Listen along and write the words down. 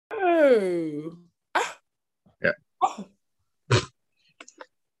Oh. Ah. Yeah. Oh.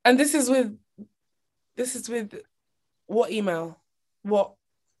 And this is with what email? What?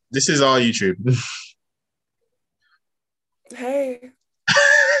 This is our YouTube. Hey.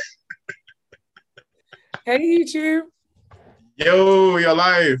 Hey, YouTube. Yo, you're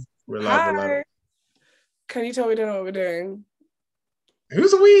live. We're live. We're live. Hi. Can you tell we don't know what we're doing?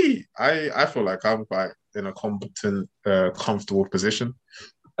 Who's we? I feel like I'm quite in a competent, comfortable position.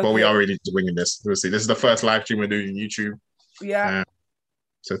 But we Okay. are really winging this. We'll see. This is the first live stream we're doing on YouTube. Yeah.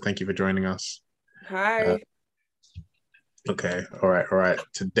 So thank you for joining us. Hi. Okay. All right.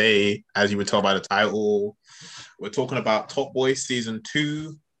 Today, as you would tell by the title, we're talking about Top Boy Season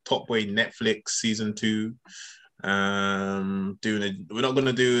 2, Top Boy Netflix Season 2. We're not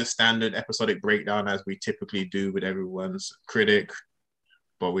gonna do a standard episodic breakdown as we typically do with everyone's critic,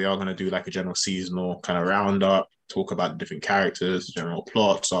 but we are gonna do like a general seasonal kind of roundup, talk about the different characters, general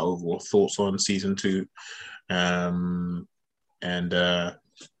plots, our overall thoughts on season 2, and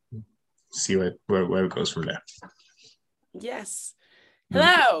see where it goes from there. Yes.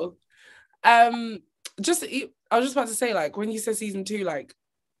 Hello. I was just about to say, like, when you said season 2, like,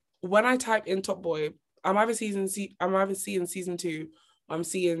 when I type in Top Boy, I'm either seeing season 2, or I'm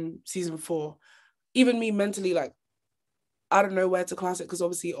seeing season 4. Even me mentally, like, I don't know where to class it, because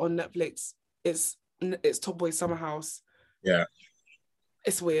obviously on Netflix it's Top Boy Summer House. Yeah,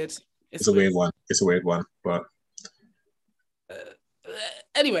 it's weird. It's a weird one. It's a weird one, but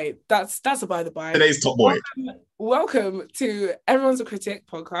anyway, that's a by the by. Today's Top Boy. Welcome to Everyone's a Critic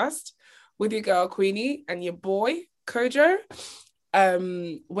podcast with your girl Queenie and your boy Kojo,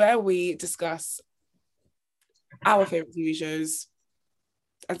 where we discuss our favorite TV shows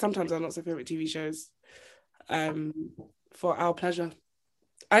and sometimes our not so favorite TV shows, for our pleasure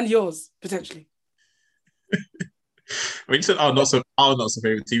and yours potentially. When you said our not so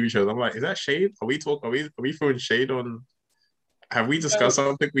favorite TV shows, I'm like, is that shade? Are we throwing shade on? Have we discussed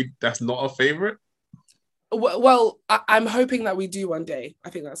something that's not a favorite? Well, I'm hoping that we do one day. I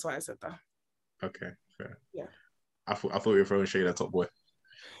think that's why I said that. Okay, fair. Yeah. I thought you were throwing shade at Top Boy.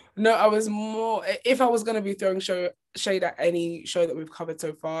 No, I was more. If I was going to be throwing shade at any show that we've covered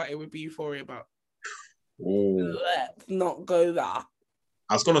so far, it would be Euphoria. But let's not go there. I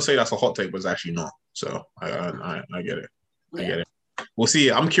was going to say that's a hot take, but it's actually not. So I get it. I get it. We'll see.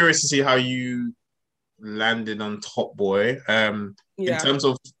 I'm curious to see how you landed on Top Boy. In terms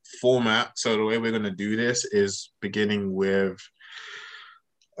of format, so the way we're going to do this is beginning with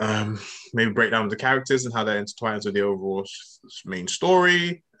maybe break down the characters and how that intertwines with the overall main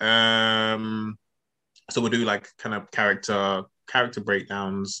story. So we'll do like kind of character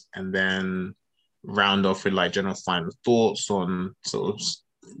breakdowns and then round off with like general final thoughts on sort of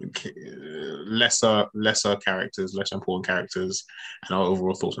lesser characters, less important characters, and our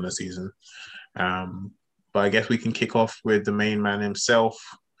overall thoughts on the season. But I guess we can kick off with the main man himself,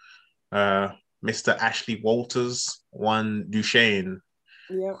 Mr. Ashley Walters, one Duchesne.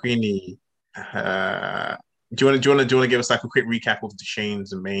 Yeah. Queenie, do you want to give us like a quick recap of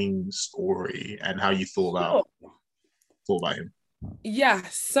Duchesne's main story and how you thought about him? Yeah.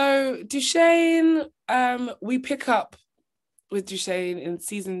 So Duchesne, we pick up with Duchesne in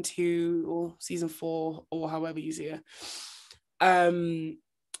season 2 or season 4 or however you see it.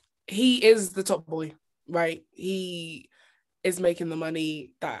 He is the top boy, right? He is making the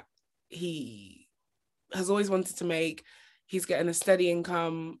money that he has always wanted to make. He's getting a steady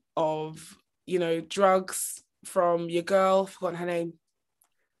income of, drugs from your girl, forgotten her name,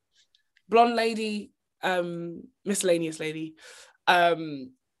 blonde lady, miscellaneous lady.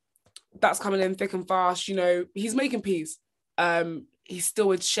 That's coming in thick and fast. He's making peace. He's still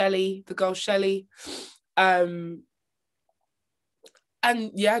with Shelly, the girl Shelly. And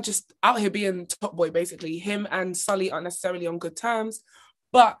yeah, just out here being top boy, basically. Him and Sully aren't necessarily on good terms,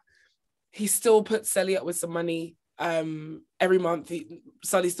 but he still puts Sully up with some money. Every month,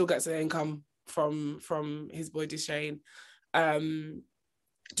 Sully still gets an income from his boy Duchesne.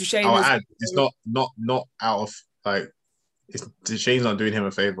 Duchesne I'll add, it's not out of like, Duchesne's not doing him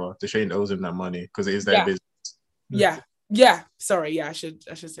a favor. Duchesne owes him that money because it is their business. Yeah. Sorry, I should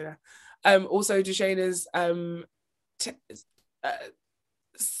say that. Also, Duchesne is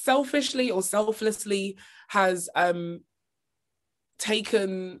selfishly or selflessly has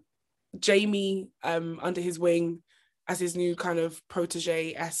taken Jamie under his wing as his new kind of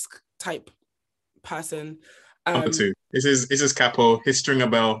protege-esque type person. Number 2. This is Capo, his stringer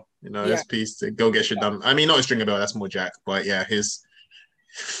bell, his piece to go get shit done. I mean, not a stringer bell, that's more Jack, but yeah, his.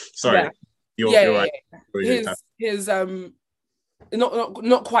 Sorry, you're right. His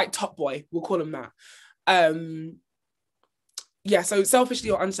not quite top boy, we'll call him that. yeah, so selfishly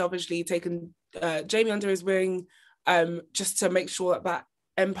or unselfishly taken Jamie under his wing, just to make sure that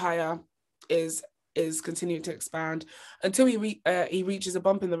empire is continuing to expand until he reaches a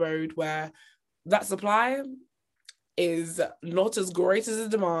bump in the road where that supply is not as great as the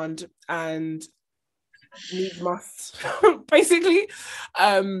demand and needs must basically.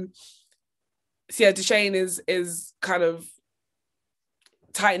 So yeah, Dushane is kind of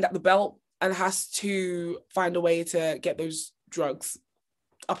tightened at the belt and has to find a way to get those drugs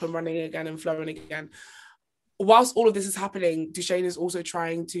up and running again and flowing again. Whilst all of this is happening, Dushane is also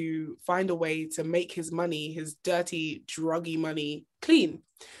trying to find a way to make his money, his dirty, druggy money, clean.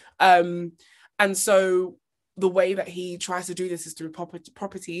 And so the way that he tries to do this is through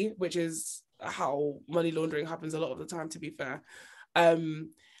property, which is how money laundering happens a lot of the time, to be fair.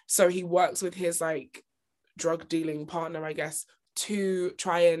 So he works with his like drug dealing partner, I guess, to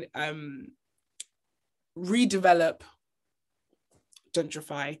try and redevelop,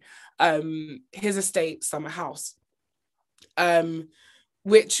 gentrify his estate, Summer House,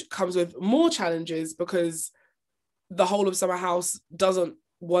 which comes with more challenges because the whole of Summer House doesn't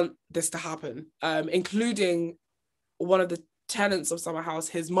want this to happen, including one of the tenants of Summer House,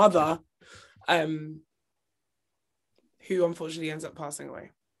 his mother, who unfortunately ends up passing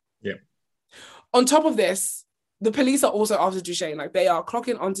away. Yeah. On top of this, the police are also after Dushane. Like, they are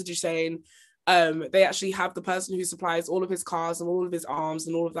clocking onto Dushane. They actually have the person who supplies all of his cars and all of his arms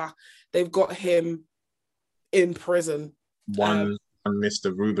and all of that. They've got him in prison. One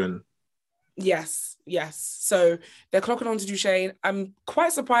Mr. Rubin. Yes. So they're clocking onto Dushane. I'm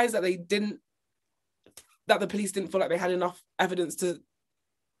quite surprised that the police didn't feel like they had enough evidence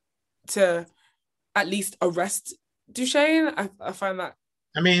to at least arrest Dushane. I find that.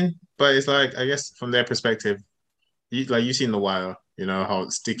 I mean, but it's like, I guess from their perspective, you've seen The Wire, you know how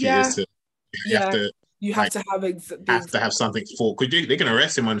sticky it is to. You have to have something for, because they can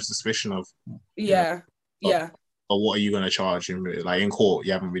arrest him under suspicion of. But what are you going to charge him? Like in court,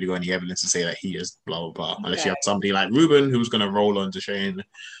 you haven't really got any evidence to say that he is blah blah blah, unless you have somebody like Ruben who's going to roll on Dushane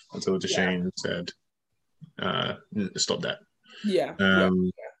until Dushane said, "Stop that."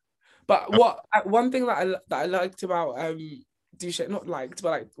 But one thing that I liked about Dushane, not liked, but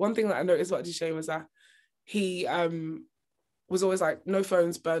like one thing that I noticed about Dushane was that he was always like, no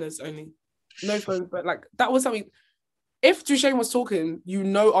phones, burners only. No phones, but like that was something. If Dushane was talking,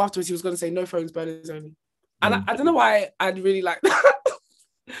 afterwards he was going to say no phones, burners only, and I don't know why I'd really like that.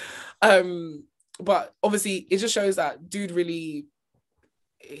 But obviously it just shows that dude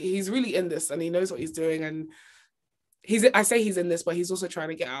he's really in this and he knows what he's doing, and I say he's in this, but he's also trying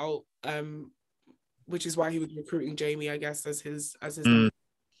to get out, which is why he was recruiting Jamie, I guess, as his.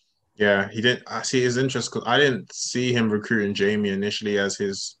 Yeah, he didn't. I see his interest. I didn't see him recruiting Jamie initially as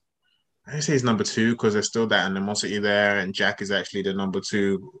his. I say he's number two because there's still that animosity there, and Jack is actually the number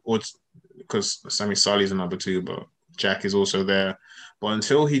two, or because Sammy Sully's the number two, but Jack is also there. But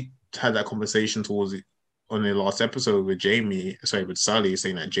until he had that conversation on the last episode with Sully,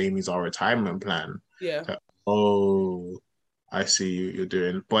 saying that Jamie's our retirement plan. Yeah. Oh, I see you're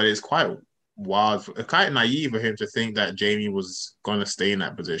doing, but it's quite wild, quite naive of him to think that Jamie was gonna stay in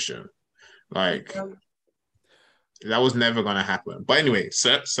that position. Like. That was never going to happen. But anyway,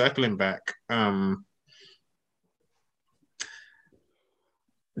 circling back,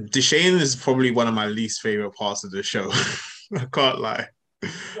 Dushane is probably one of my least favorite parts of the show. I can't lie.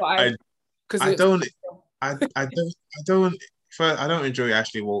 Why? I don't enjoy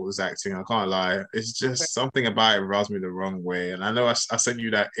Ashley Walters acting. I can't lie. It's just something about it rubs me the wrong way. And I know I sent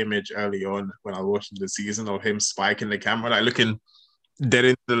you that image early on when I watched the season of him spiking the camera, like looking dead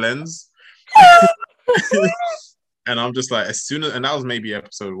into the lens. And I'm just like, and that was maybe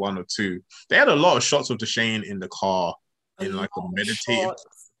episode 1 or 2. They had a lot of shots of Dushane in the car in like a meditative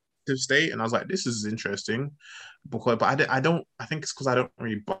state, and I was like, this is interesting. But I think it's because I don't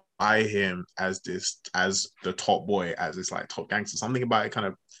really buy him as the top boy, as this like top gangster. Something about it kind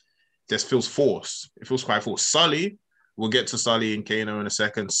of just feels forced. It feels quite forced. Sully, we'll get to Sully and Kano in a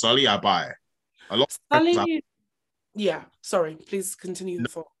second. Sully, I buy a lot. Sully, yeah. Sorry, please continue the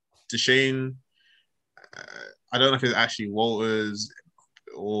thought. Dushane. I don't know if it's Ashley Walters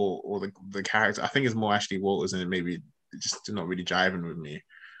or the character. I think it's more Ashley Walters, and it maybe just not really jiving with me.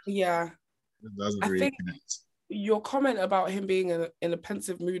 Yeah, it doesn't really connect. Your comment about him being in a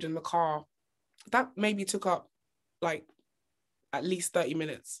pensive mood in the car, that maybe took up like at least 30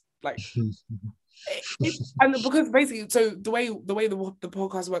 minutes. Like, and because basically, so the way the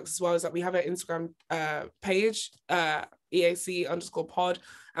podcast works as well is that we have an Instagram page, EAC_pod,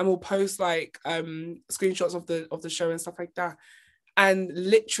 and we'll post like screenshots of the show and stuff like that. And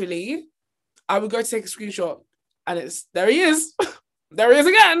literally, I would go to take a screenshot, and there he is. There he is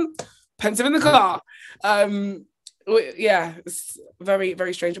again, pensive in the car. Yeah, it's very,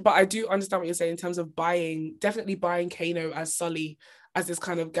 very strange. But I do understand what you're saying in terms of definitely buying Kano as Sully, as this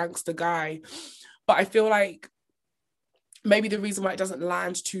kind of gangster guy. But I feel like maybe the reason why it doesn't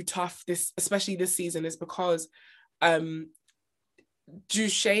land too tough, especially this season, is because Dushane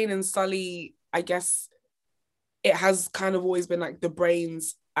and Sully, I guess it has kind of always been like the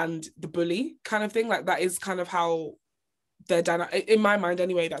brains and the bully kind of thing. Like that is kind of how their dynamic, in my mind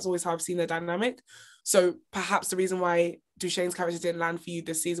anyway, that's always how I've seen their dynamic. So perhaps the reason why Dushane's character didn't land for you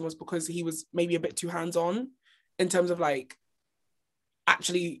this season was because he was maybe a bit too hands-on in terms of like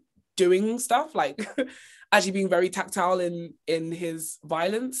actually doing stuff, like actually being very tactile in his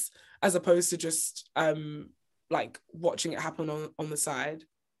violence, as opposed to just like watching it happen on the side.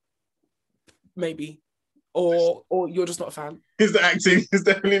 Maybe. Or you're just not a fan. It's the acting. It's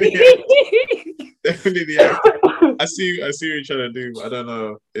definitely the acting. Definitely the acting. I see what you're trying to do. I don't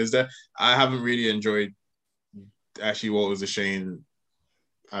know. I haven't really enjoyed actually what was a Shane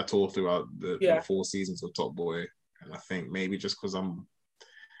at all throughout the 4 seasons of Top Boy. And I think maybe just because I'm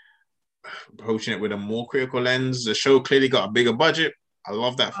approaching it with a more critical lens. The show clearly got a bigger budget. I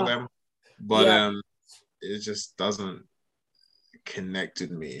love that for them. But it just doesn't connect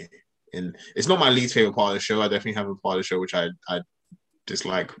with me. And it's not my least favorite part of the show. I definitely have a part of the show which I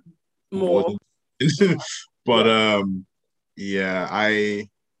dislike more. But I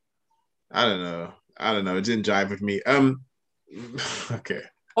don't know. It didn't jive with me. Okay.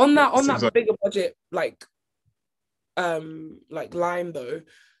 On that bigger budget like line though,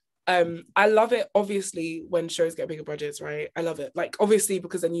 I love it obviously when shows get bigger budgets, right? I love it. Like obviously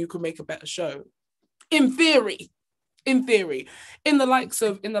because then you can make a better show. In theory. In the likes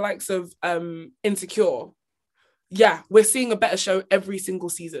of Insecure, we're seeing a better show every single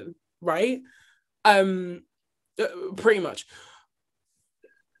season, right? Pretty much.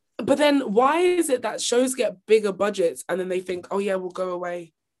 But then why is it that shows get bigger budgets and then they think, oh yeah, we'll go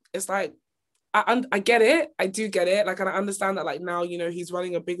away? It's like, I get it. I do get it. Like, and I understand that like now, he's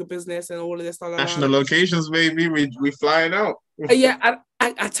running a bigger business and all of this. National locations, baby. We flying out. Yeah,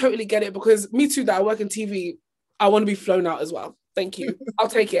 I totally get it because me too, that I work in TV, I want to be flown out as well. Thank you. I'll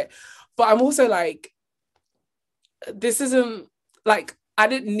take it. But I'm also like, this isn't like, I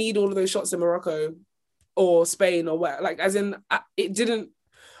didn't need all of those shots in Morocco or Spain or where, like, as in, it didn't,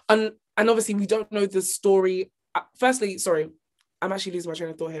 and obviously we don't know the story. Firstly, sorry, I'm actually losing my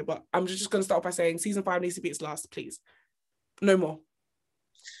train of thought here, but I'm just going to start by saying season 5 needs to be its last, please. No more.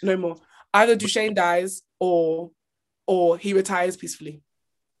 Either Dushane dies or he retires peacefully.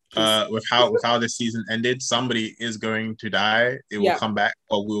 With how this season ended, somebody is going to die. It will come back,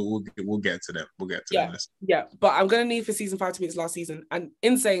 or we'll get to them. We'll get to them. Yeah, but I'm gonna need for season 5 to be its last season. And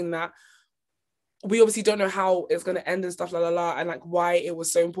in saying that, we obviously don't know how it's gonna end and stuff, and like why it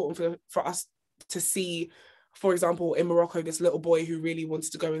was so important for us to see, for example, in Morocco, this little boy who really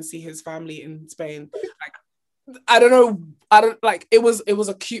wanted to go and see his family in Spain. Like, I don't know. It was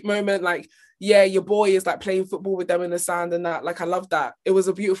a cute moment. Like, yeah, your boy is like playing football with them in the sand and that. Like, I love that. It was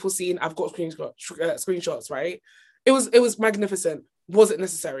a beautiful scene. I've got screenshots, right? It was magnificent. Was it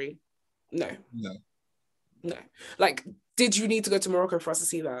necessary? No. Like, did you need to go to Morocco for us to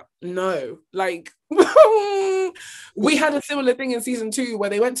see that? No. Like, we had a similar thing in season 2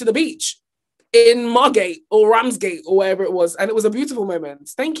 where they went to the beach in Margate or Ramsgate or wherever it was, and it was a beautiful moment.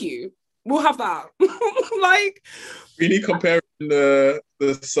 Thank you. We'll have that. Like, really comparing the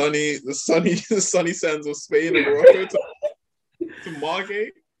sunny sands of Spain and Morocco to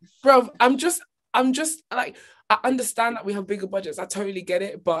Margate. Bro, I'm just like, I understand that we have bigger budgets. I totally get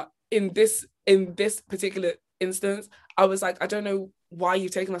it, but in this particular instance, I was like, I don't know why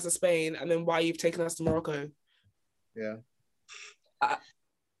you've taken us to Spain and then why you've taken us to Morocco. Yeah.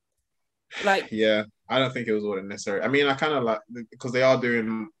 Yeah, I don't think it was all necessary. I mean, I kind of like, because they are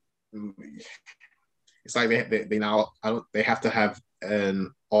doing. It's like they now they have to have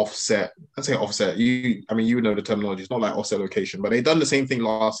an offset. I'd say offset. You would know the terminology. It's not like offset location, but they done the same thing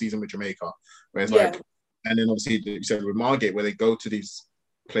last season with Jamaica, where it's like, and then obviously you said with Margate, where they go to these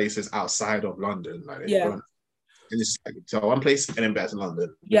places outside of London, like and it's like, so one place and then back to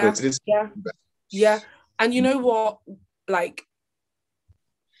London. Go to this, and you know what, like.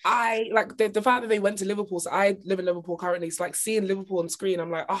 I like the fact that they went to Liverpool. So I live in Liverpool currently. It's like seeing Liverpool on screen.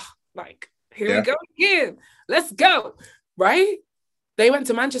 I'm like, like here we go again. Let's go, right? They went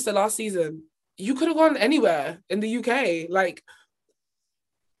to Manchester last season. You could have gone anywhere in the UK. Like,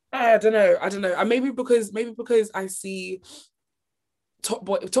 I don't know. And maybe because I see Top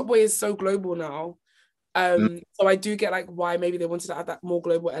Boy is so global now. So I do get like why maybe they wanted to add that more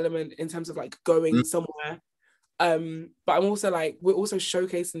global element in terms of like going somewhere. But I'm also like, we're also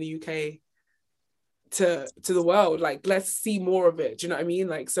showcasing the UK to the world. Like, let's see more of it. Do you know what I mean?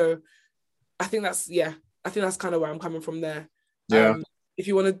 Like, so I think that's kind of where I'm coming from there. Yeah. If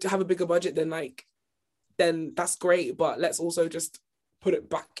you want to have a bigger budget, then that's great. But let's also just put it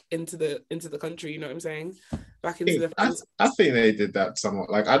back into the country. You know what I'm saying? Back into the. I think they did that somewhat.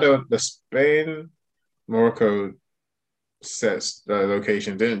 Like, the Spain, Morocco sets, the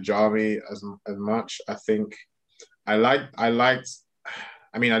location didn't jar me as much. I think I liked.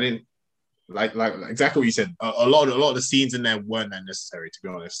 I mean, I didn't like exactly what you said. A lot of the scenes in there weren't that necessary, to be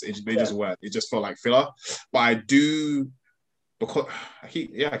honest. They just weren't. It just felt like filler. But I do, because I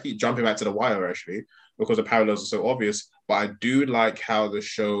keep jumping back to The Wire, actually, because the parallels are so obvious. But I do like how the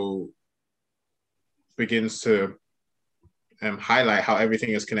show begins to highlight how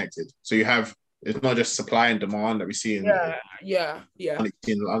everything is connected. So you have, it's not just supply and demand that we see in London,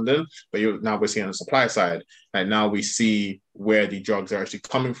 but we're seeing on the supply side. Like, now we see where the drugs are actually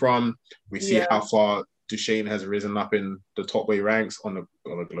coming from. We see how far Duchesne has risen up in the top way ranks on a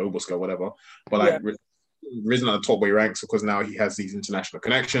global scale, whatever. But risen at the top way ranks because now he has these international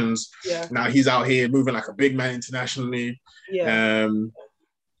connections. Yeah. Now he's out here moving like a big man internationally. Yeah.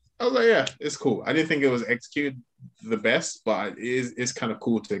 I was like, yeah, it's cool. I didn't think it was executed the best, but it's kind of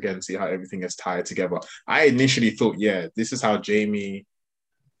cool to, again, see how everything is tied together. I initially thought, this is how Jamie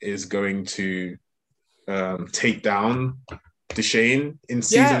is going to take down Duchesne in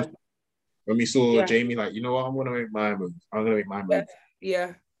season. When we saw Jamie, like, you know what, I'm going to make my move.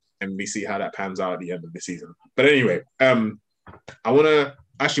 Yeah. And we see how that pans out at the end of the season. But anyway, I want to,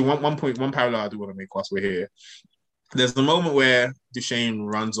 actually, one parallel I do want to make whilst we're here. There's the moment where Duchesne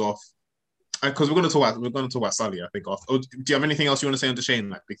runs off, because we're going to talk about Sully, I think. Do you have anything else you want to say on Duchesne?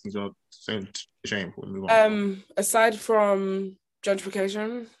 Like, big things you want to say on Duchesne before we move on? Aside from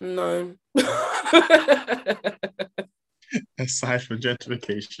gentrification, no. Aside from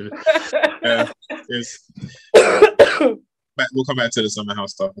gentrification, we'll come back to the Summer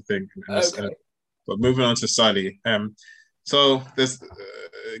House stuff, I think. Okay. But moving on to Sully. So there's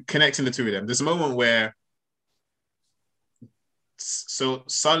connecting the two of them. There's a moment where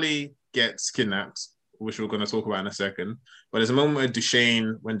Sully gets kidnapped, which we're going to talk about in a second. But there's a moment where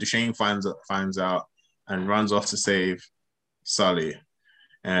when Duchesne finds out and runs off to save Sully.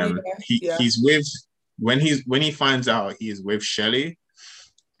 He's with, when he finds out, he is with Shelley,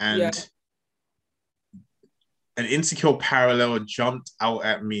 and an Insecure parallel jumped out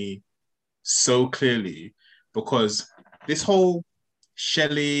at me so clearly, because this whole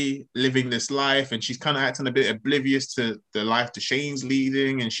Shelley living this life, and she's kind of acting a bit oblivious to the life Duchesne's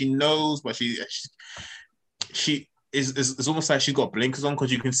leading, and she knows, but she is it's almost like she's got blinkers on,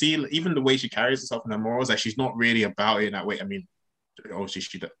 because you can see even the way she carries herself and her morals, like she's not really about it in that way. I mean, obviously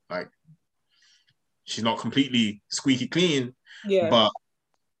she's not completely squeaky clean, but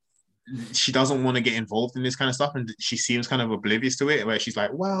she doesn't want to get involved in this kind of stuff, and she seems kind of oblivious to it, where she's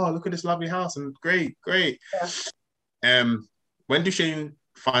like, wow, look at this lovely house, and great. When Duchesne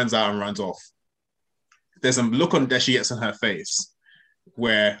finds out and runs off, there's a look that she gets on her face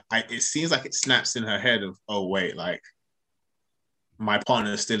where it seems like it snaps in her head of, oh wait, like, my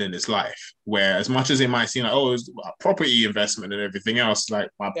partner is still in this life, where as much as it might seem like, oh, it's a property investment and everything else, like,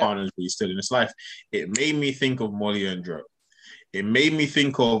 my partner is really still in this life. It made me think of Molly and Dro. It made me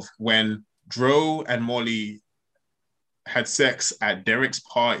think of when Dro and Molly had sex at Derek's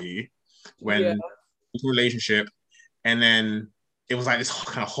party, when relationship, and then it was like this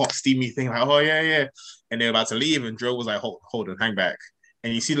kind of hot, steamy thing, like, oh yeah, and they're about to leave, and Dro was like, hold on, hang back,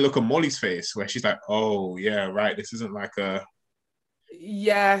 and you see the look on Molly's face where she's like, oh yeah, right, this isn't like a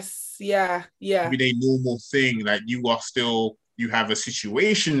everyday normal thing, like, you have a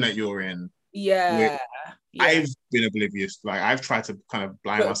situation that you're in. I've been oblivious, like, I've tried to kind of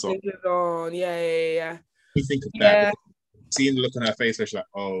blind myself on. You think of that, seeing the look on her face where she's like,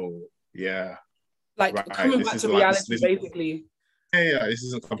 oh yeah, like, right, coming back to reality, basically. Yeah, this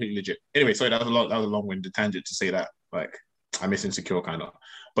isn't completely legit. Anyway, sorry, that was a long-winded tangent to say that. Like, I miss Insecure kind of.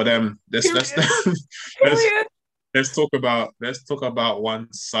 But let's talk about one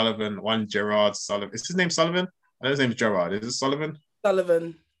Gerard Sullivan. Is his name Sullivan? I know his name is Gerard. Is it Sullivan?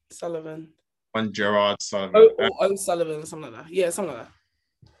 Sullivan. One Gerard Sullivan. Oh, Sullivan, something like that. Yeah, something like that.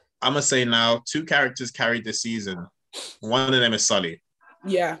 I'm gonna say now, 2 characters carried this season. One of them is Sully.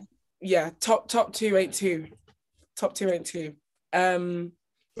 Yeah. Top 282. Top 282.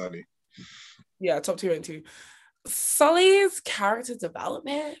 Sully. Yeah, top 282. Sully's character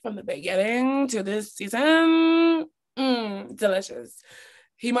development from the beginning to this season, delicious.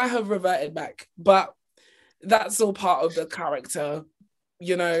 He might have reverted back, but that's all part of the character.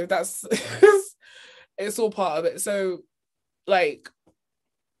 You know, that's It's all part of it. So, like,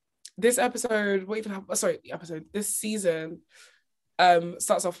 this episode, this season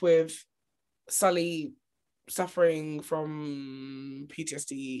starts off with Sully suffering from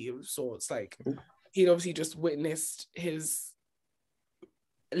PTSD of sorts. Like, he'd obviously just witnessed his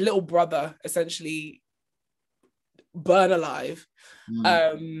little brother essentially burn alive.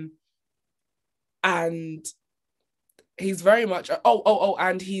 And he's very much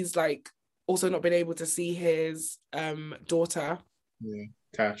and he's like also not been able to see his daughter,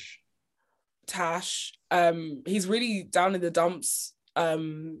 Tash. He's really down in the dumps,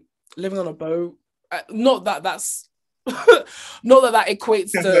 living on a boat. Not that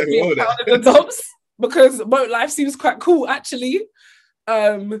equates to being down in the dumps, because boat life seems quite cool actually.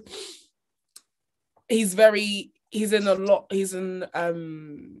 He's very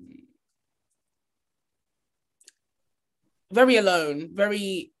alone,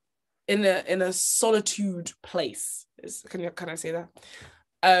 very in a solitude place. Can I say that?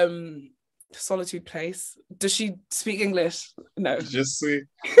 Solitude place. Does she speak English? No. Just see.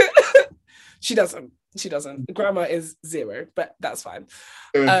 She doesn't. Grammar is 0, but that's fine.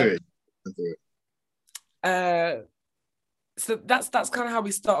 So that's kind of how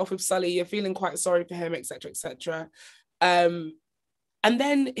we start off with Sully. You're feeling quite sorry for him, etc., etc. And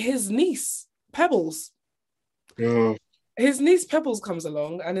then his niece Pebbles. His niece Pebbles comes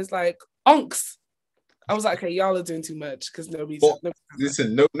along and is like, "Unks." I was like, "Okay, y'all are doing too much," because nobody says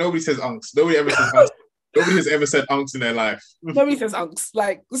unks. Nobody ever says unks. Nobody has ever said unks in their life. Nobody says unks.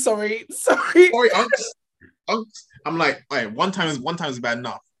 Like, sorry, unks. I'm like, wait, one time is bad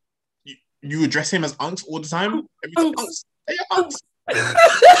enough. You address him as unks all the time. Unks. Hey, unks.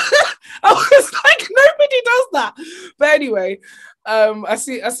 I was like, nobody does that. But anyway, I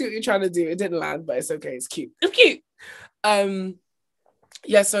see what you're trying to do. It didn't land, but it's okay. It's cute.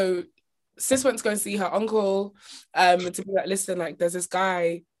 Yeah. So Sis went to go and see her uncle, to be like, listen, like, there's this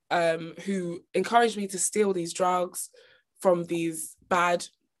guy who encouraged me to steal these drugs from these bad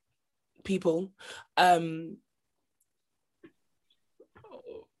people.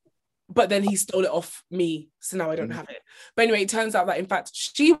 But then he stole it off me, so now I don't have it. But anyway, it turns out that in fact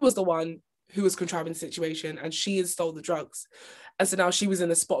she was the one who was contriving the situation, and she had stole the drugs. And so now she was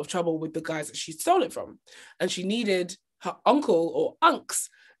in a spot of trouble with the guys that she stole it from. And she needed her uncle, or unks,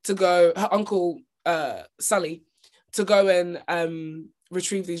 to go, her uncle Sully, to go and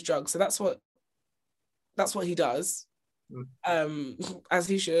retrieve these drugs. So that's what he does, as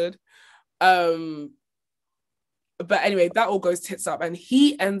he should. But anyway, that all goes tits up, and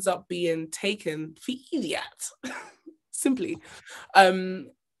he ends up being taken for idiot. Simply.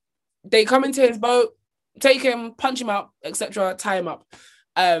 They come into his boat, take him, punch him up, etc., tie him up.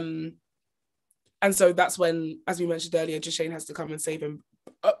 And so that's when, as we mentioned earlier, Duchesne has to come and save him.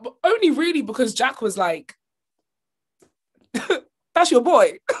 Only really because Jack was like, that's your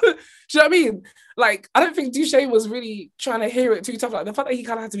boy. Do you know what I mean? Like, I don't think Duchesne was really trying to hear it too tough. Like, the fact that he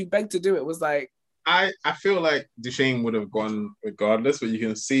kind of had to be begged to do it was like, I feel like Duchesne would have gone regardless, but you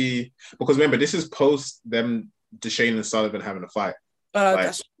can see, because remember, this is post them, Duchesne and Sullivan having a fight.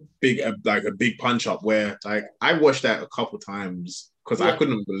 That's big, yeah. Like a big punch up where, like, I watched that a couple times because I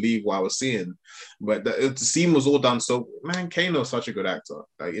couldn't believe what I was seeing. But the scene was all done so, man, Kano's such a good actor.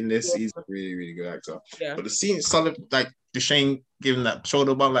 Like, in this, he's a really, really good actor. Yeah. But the scene, Sullivan, like, Duchesne giving that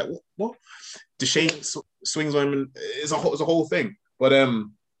shoulder bump, like, what? Duchesne swings on him, and it's a whole thing. But yeah,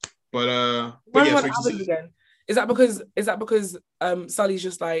 again. Is that because Sully's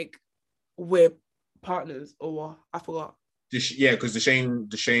just like, we're partners, or I forgot? Yeah, because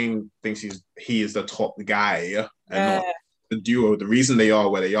Duchesne thinks he is the top guy and not the duo. The reason they are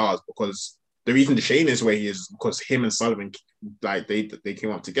where they are is because the reason Duchesne is where he is because him and Sullivan, like, they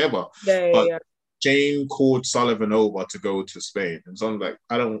came up together. But Jane called Sullivan over to go to Spain, and so I'm like,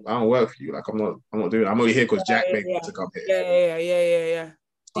 I don't work for you. Like, I'm not doing it. I'm only here because Jack begged me to come here.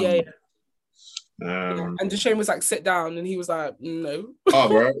 Yeah. And Duchesne was like, sit down, and he was like, no. Oh,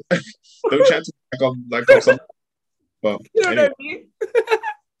 bro, don't chat to me like I'm something. But you don't know me.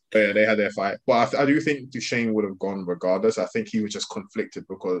 Yeah, they had their fight. But I do think Duchesne would have gone regardless. I think he was just conflicted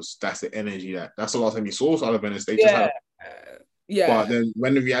because that's the energy that's the last time he saw Sullivan is they just had. But then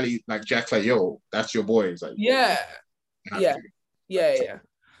when the reality, like, Jack's like, yo, that's your boy. It's like, yeah. But yeah,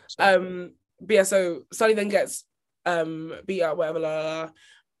 so Sully then gets beat up, whatever,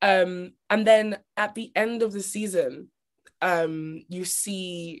 and then at the end of the season, you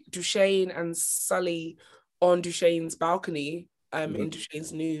see Duchesne and Sully on Duchesne's balcony, in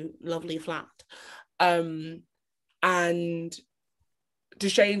Duchesne's new lovely flat, and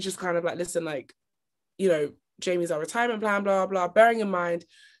Duchesne's just kind of like, listen, like, you know, Jamie's our retirement plan, blah blah. Bearing in mind,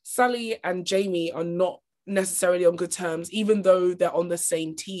 Sully and Jamie are not necessarily on good terms, even though they're on the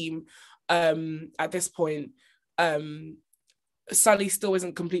same team. At this point, Sully still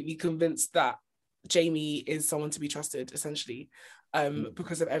isn't completely convinced that Jamie is someone to be trusted, essentially,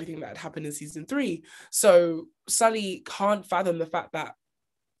 because of everything that had happened in season 3. So Sully can't fathom the fact that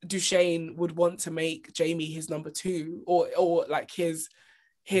Duchesne would want to make Jamie his number 2 or like his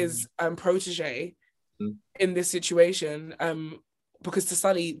protege in this situation, because to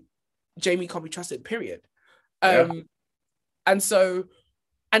Sully, Jamie can't be trusted, period. And so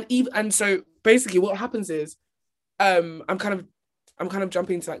basically what happens is, I'm kind of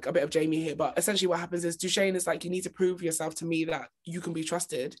jumping to like a bit of Jamie here, but essentially what happens is Duchesne is like, you need to prove yourself to me that you can be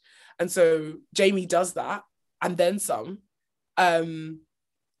trusted. And so Jamie does that and then some. And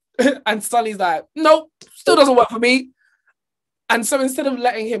Sully's like, nope, still doesn't work for me. And so instead of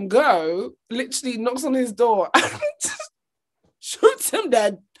letting him go, literally knocks on his door and shoots him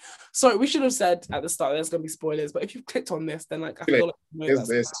dead. Sorry, we should have said at the start there's going to be spoilers, but if you've clicked on this, then like I feel like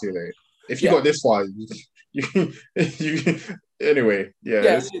it's too late. If you got this far, you anyway,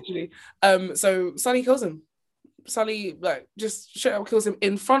 yeah, literally. So Sully kills him. Sully like just straight up kills him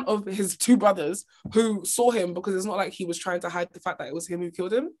in front of his 2 brothers who saw him, because it's not like he was trying to hide the fact that it was him who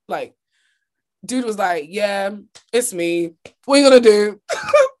killed him. Like, dude was like, yeah, it's me. What are you gonna do?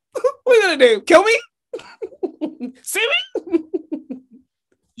 What are you gonna do? Kill me? See me?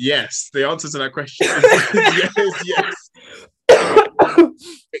 Yes, the answer to that question is yes.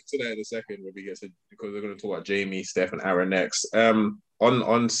 Back to that in a second when we get to, because we're going to talk about Jamie, Steph, and Aaron next.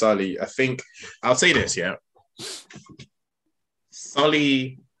 On Sully, I think I'll say this, yeah.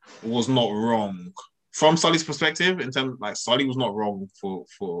 Sully was not wrong from Sully's perspective. In terms, like, Sully was not wrong for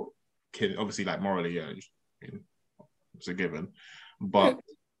killing. Obviously, like, morally, yeah, it's a given. But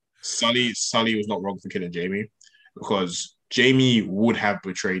Sully was not wrong for killing Jamie, because Jamie would have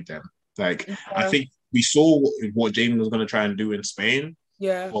betrayed them. Like, I think we saw what Jamie was going to try and do in Spain.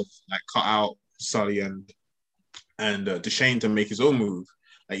 Yeah, like cut out Sully and Duchesne to make his own move.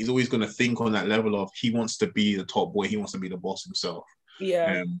 Like, he's always going to think on that level of, he wants to be the top boy, he wants to be the boss himself.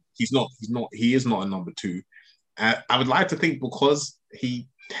 Yeah, he is not a number 2. I would like to think, because he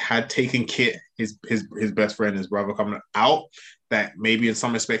had taken Kit, his best friend, his brother, coming out, that maybe in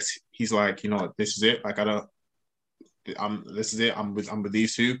some respects he's like, you know, this is it. Like, this is it. I'm with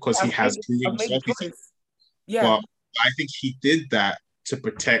these 2, because he has proven himself. Yeah, but I think he did that to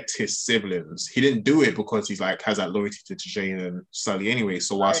protect his siblings. He didn't do it because he's like has that loyalty to Duchesne and Sully anyway.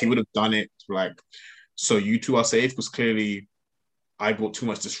 So whilst he would have done it like, so you 2 are safe, because clearly I brought too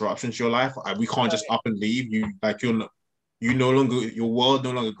much disruption to your life. We can't just up and leave you. Like, you no longer, your world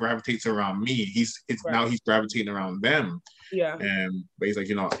no longer gravitates around me. Now he's gravitating around them. Yeah. But he's like,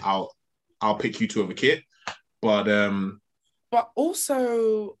 you know, I'll pick you 2 over Kit. But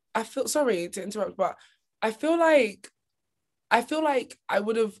also I feel, sorry to interrupt, but I feel like I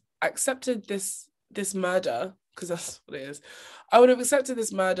would have accepted this murder, because that's what it is. I would have accepted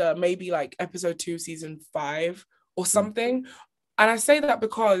this murder maybe like episode 2, season 5 or something. And I say that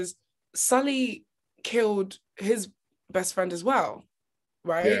because Sully killed his best friend as well,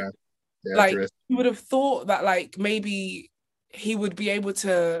 right? Yeah, like, you would have thought that like maybe he would be able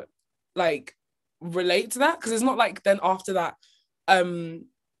to like relate to that, because it's not like then after that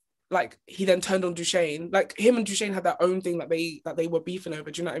like he then turned on Duchesne. Like, him and Duchesne had their own thing that they were beefing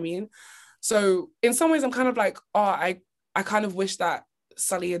over. Do you know what I mean? So in some ways I'm kind of like, I kind of wish that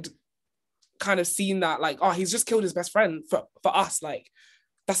Sully had kind of seen that, like, he's just killed his best friend for us, like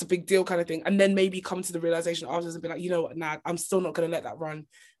that's a big deal kind of thing, and then maybe come to the realization afterwards and be like, you know what, nah, I'm still not gonna let that run.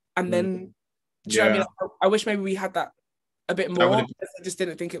 And then do you know what I mean? Like, I wish maybe we had that a bit more. I just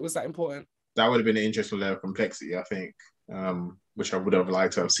didn't think it was that important. That would have been an interesting level of complexity, I think, which I would have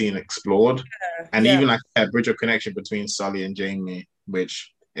liked to have seen explored. Even like a bridge of connection between Sully and Jamie,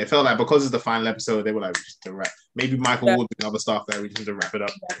 which it felt like, because it's the final episode, they were like, just to wrap. Maybe Michael Wood and other stuff there, we just need to wrap it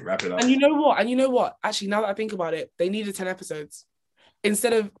up. And you know what? Actually, now that I think about it, they needed 10 episodes.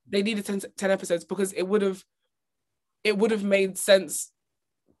 They needed 10 episodes, because it would have made sense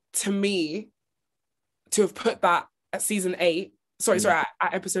to me to have put that at season 8. At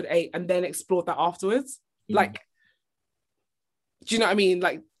episode 8, and then explored that afterwards. Like, do you know what I mean?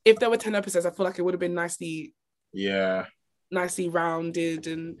 Like, if there were 10 episodes, I feel like it would have been nicely rounded.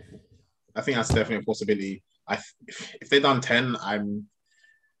 And I think that's definitely a possibility. If they've done 10,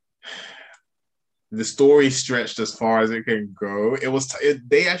 the story stretched as far as it can go.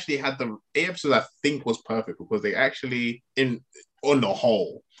 They actually had the 8 episodes, I think, was perfect, because they actually, on the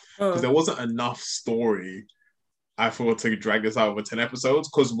whole, because there wasn't enough story I thought to drag this out over 10 episodes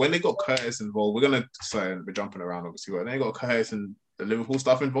because when they got Curtis involved, we're jumping around obviously, but when they got Curtis and the Liverpool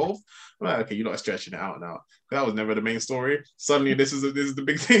stuff involved, I'm like, okay, you're not stretching it out now. That was never the main story. Suddenly, this is the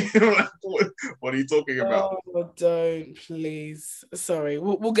big thing. Like, what are you talking about? Oh, don't, please. Sorry,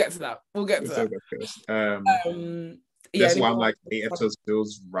 we'll get to that. We'll get to that. That's why I'm like 8 episodes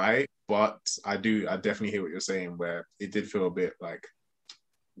feels right, but I definitely hear what you're saying. Where it did feel a bit like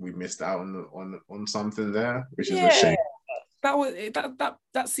we missed out on something there, which is a shame.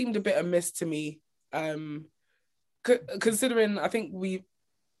 That seemed a bit amiss to me. Considering I think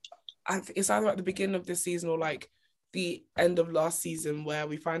it's either at the beginning of this season or like the end of last season where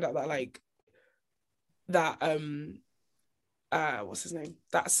we find out that like that what's his name?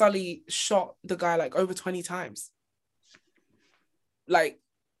 That Sully shot the guy like over 20 times. Like,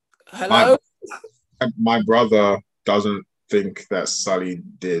 hello? My brother doesn't think that Sully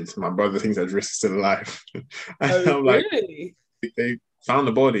did. My brother thinks that Driss is still alive. And I'm really? Like, they found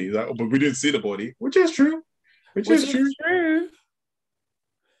the body. Like, but we didn't see the body, which is true. Which is true.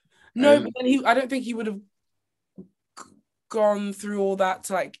 No, but then I don't think he would have gone through all that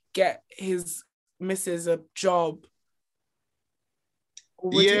to like get his missus a job.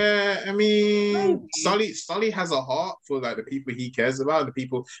 Yeah, I mean, Sully has a heart for like the people he cares about. The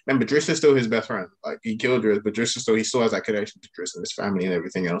people. Remember, Driss is still his best friend. Like he killed Driss, but Driss he still has that connection to Driss and his family and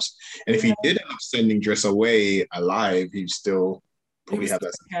everything else. And if he did end up sending Driss away alive, he'd still probably have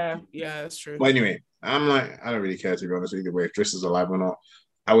that. Care. Yeah, that's true. But anyway, I'm like, I don't really care to be honest either way if Driss is alive or not.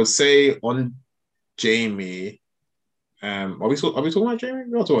 I would say on Jamie. Are we talking about Jamie?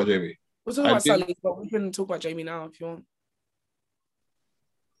 We're not talking about Jamie. We're talking about Sully, but we can talk about Jamie now if you want.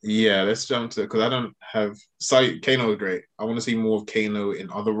 Yeah, let's jump to because I don't have Kano is great. I want to see more of Kano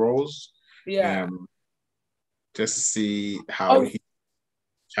in other roles. Yeah. Just to see how he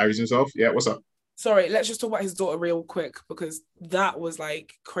carries himself. Yeah, what's up? Sorry, let's just talk about his daughter real quick because that was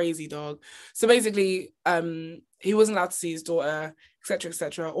like crazy, dog. So basically, he wasn't allowed to see his daughter, etc.,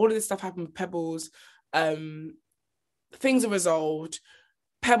 etc. All of this stuff happened with Pebbles. Things are resolved.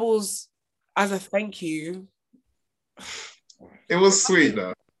 Pebbles, as a thank you. It was sweet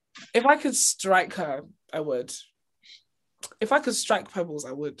though. If I could strike her, I would. If I could strike Pebbles,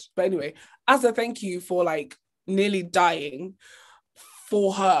 I would. But anyway, as a thank you for like nearly dying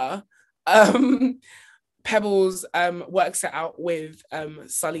for her, Pebbles works it out with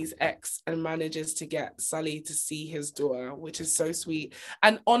Sully's ex and manages to get Sully to see his daughter, which is so sweet.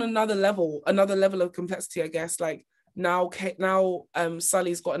 And on another level of complexity, I guess, like now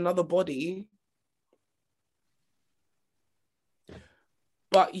Sully's got another body,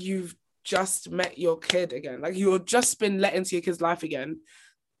 but you've just met your kid again. Like you've just been let into your kid's life again.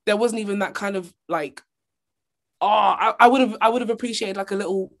 There wasn't even that kind of like, I would have appreciated like a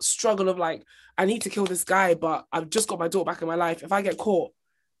little struggle of like, I need to kill this guy, but I've just got my daughter back in my life. If I get caught,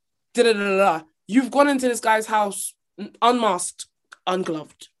 you've gone into this guy's house unmasked,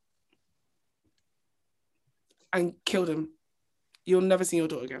 ungloved, and killed him. You'll never see your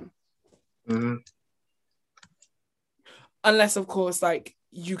daughter again. Mm-hmm. Unless, of course, like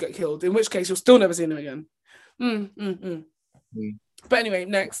you get killed, in which case you'll still never see him again. But anyway,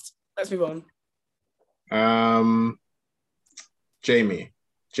 next, let's move on. Jamie,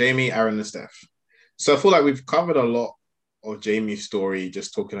 Aaron, and Steph. So I feel like we've covered a lot of Jamie's story,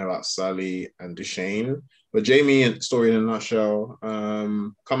 just talking about Sully and Dushane. But Jamie's story in a nutshell: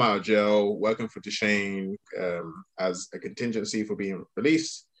 come out of jail, working for Dushane as a contingency for being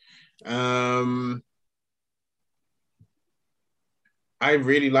released. I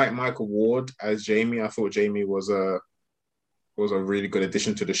really like Michael Ward as Jamie. I thought Jamie was a really good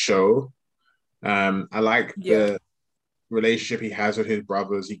addition to the show. I like the relationship he has with his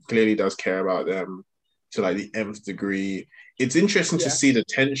brothers. He clearly does care about them to like the nth degree. It's interesting to see the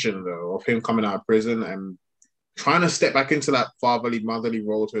tension though of him coming out of prison and trying to step back into that fatherly, motherly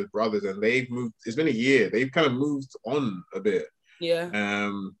role to his brothers. And they've moved. It's been a year. They've kind of moved on a bit. Yeah.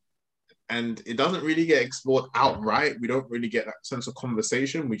 And it doesn't really get explored outright. We don't really get that sense of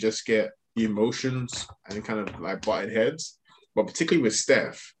conversation. We just get the emotions and kind of like butted heads. But particularly with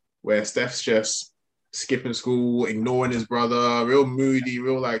Steph, where Steph's just skipping school, ignoring his brother, real moody,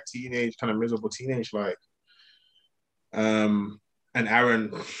 real like teenage, kind of miserable teenage like. And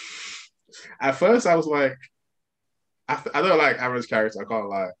Aaron, at first I was like, I don't like Aaron's character, I can't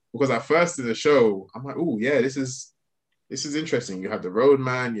lie. Because at first in the show, I'm like, oh yeah, this is interesting. You have the road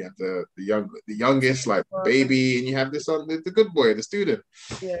man, you have the youngest, like baby, and you have this one, the good boy, the student.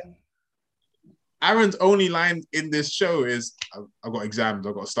 Yeah. Aaron's only line in this show is, "I've got exams.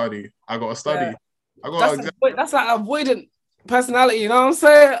 I've got to study. I got to study. Yeah. That's like avoidant. personality, you know what I'm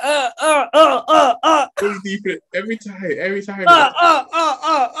saying? Every time.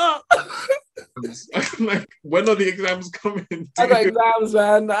 I'm like, when are the exams coming? I got exams,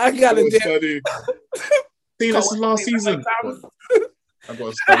 man. I gotta study. See, this is last season. I've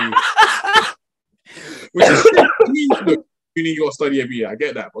got to study. Which is you got to study every year. I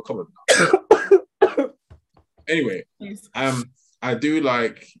get that, but come on. Anyway, I do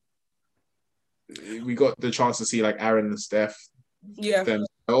like we got the chance to see like Aaron and Steph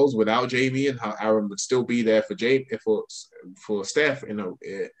themselves without Jamie, and how Aaron would still be there for Steph, you know,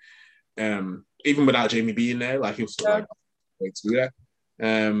 even without Jamie being there, like he was still like way to do that.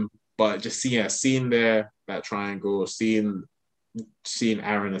 But just seeing that triangle, seeing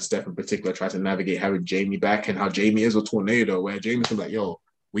Aaron and Steph in particular try to navigate having Jamie back, and how Jamie is a tornado, where Jamie's like, yo,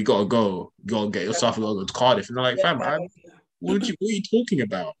 we gotta go. You gotta get yourself, you gotta go to Cardiff. And they're like, fam, what are you talking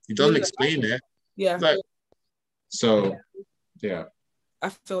about? He doesn't explain it. Yeah. Like, so, yeah. I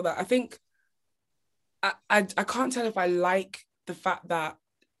feel that. I think I can't tell if I like the fact that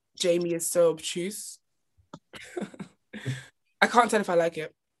Jamie is so obtuse. I can't tell if I like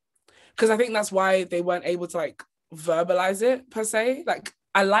it. Because I think that's why they weren't able to like verbalize it per se. Like,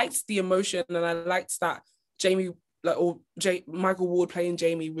 I liked the emotion, and I liked that Jamie, like, or Michael Ward playing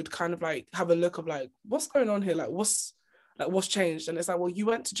Jamie would kind of like have a look of like, what's going on here? Like, what's changed? And it's like, well, you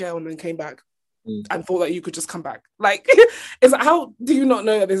went to jail and then came back and thought that you could just come back. Like, it's like, how do you not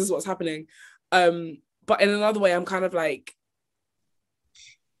know that this is what's happening? But in another way, I'm kind of like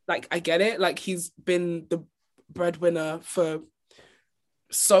I get it. Like, he's been the breadwinner for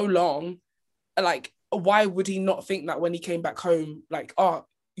so long. Like, why would he not think that when he came back home, like, oh,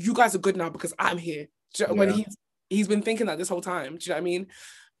 you guys are good now because I'm here? When he's been thinking that this whole time. Do you know what I mean?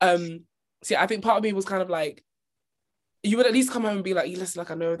 So yeah, I think part of me was kind of like, you would at least come home and be like, listen,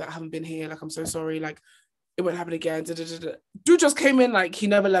 like, I know that I haven't been here. Like, I'm so sorry. Like, it won't happen again. Dude just came in like he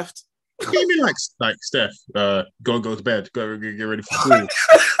never left. He came in like Steph, go to bed, go get ready for school.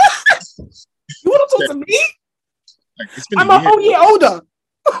 You want to talk to me? Like, I'm a whole year older.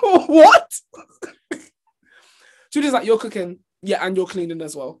 What? Judy's like, you're cooking, yeah, and you're cleaning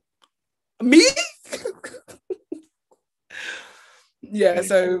as well. Me? Yeah.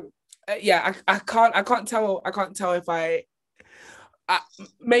 So yeah, I can't tell if I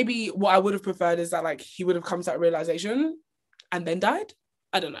maybe what I would have preferred is that like he would have come to that realization and then died.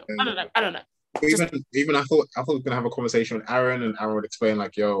 I don't know. Even I thought we were gonna have a conversation with Aaron, and Aaron would explain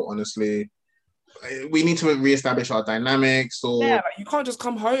like, yo, honestly, we need to reestablish our dynamics. Or like, you can't just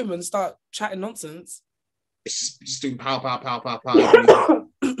come home and start chatting nonsense. Just doing pow. To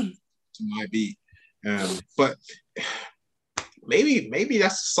my beat. But maybe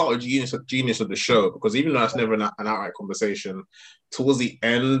that's the sort of genius of the show, because even though that's never an outright conversation, towards the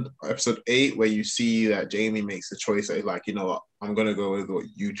end, episode 8, where you see that Jamie makes the choice that he's like, you know what, I'm gonna go with what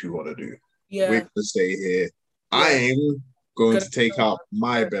you two want to do. Yeah, we're gonna stay here. Yeah. I'm going to take out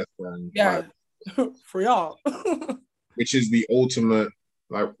my best friend. Yeah, for y'all. Which is the ultimate,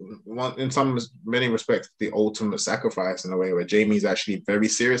 like, in many respects, the ultimate sacrifice, in a way where Jamie's actually very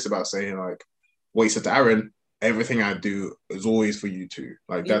serious about saying like, what he said to Aaron, everything I do is always for you two.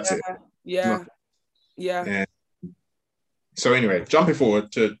 Like, that's it. Yeah. And so anyway, jumping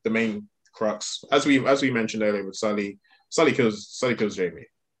forward to the main crux, as we mentioned earlier with Sully kills Jamie.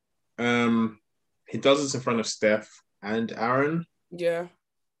 He does this in front of Steph and Aaron. Yeah.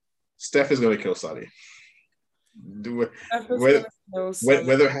 Steph is going to kill Sully. Whether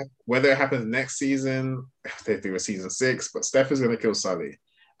it happens next season, they think it's season 6, but Steph is going to kill Sully.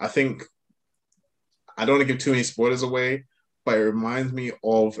 I think, I don't want to give too many spoilers away, but it reminds me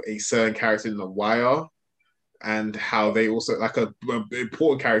of a certain character in The Wire, and how they also, like, a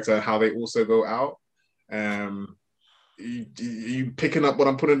important character, how they also go out. You picking up what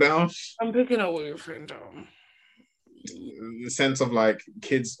I'm putting down? I'm picking up what you're putting down. The sense of like,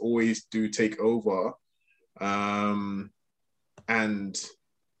 kids always do take over. And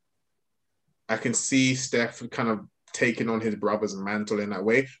I can see Steph kind of taking on his brother's mantle in that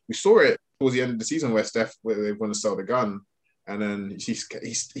way. We saw it towards the end of the season where they want to sell the gun, and then he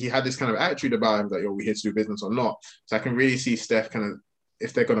had this kind of attitude about him that, yo, we here to do business or not. So I can really see Steph kind of,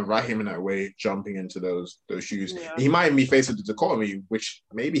 if they're going to write him in that way, jumping into those shoes. Yeah. He might be faced with the dichotomy, which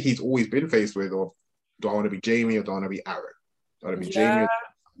maybe he's always been faced with, or do I want to be Jamie or do I want to be Aaron? Do I want to be Jamie?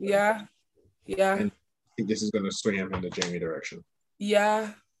 Yeah. And I think this is going to swing him in the Jamie direction.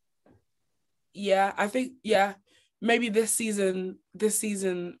 Yeah, I think, maybe this season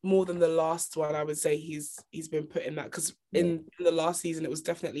more than the last one, I would say he's been put in that, because in the last season he was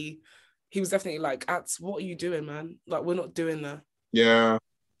definitely like, Ats, what are you doing, man? Like, we're not doing that. Yeah.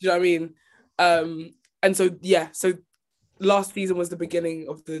 Do you know what I mean? And so last season was the beginning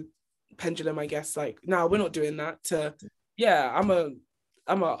of the pendulum, I guess. Like, no, we're not doing that. Yeah, I'm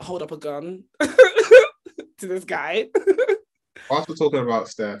a hold up a gun to this guy. Whilst we're talking about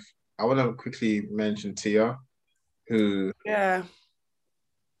Steph, I want to quickly mention Tia, who I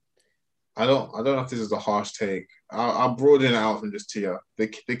don't know if this is a harsh take. I'll broaden it out from just Tia. The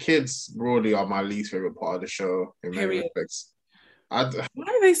kids broadly are my least favorite part of the show in many respects. Why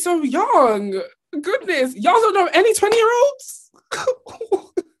are they so young? Goodness, y'all don't know any 20-year-olds?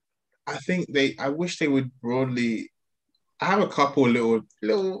 I wish they would broadly. I have a couple little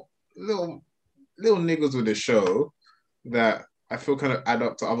niggles with the show that I feel kind of add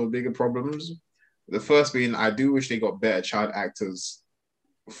up to other bigger problems. The first being, I do wish they got better child actors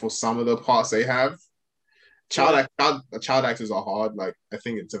for some of the parts they have. Child actors are hard. Like, I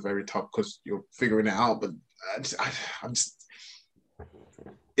think it's a very tough because you're figuring it out. But I'm just,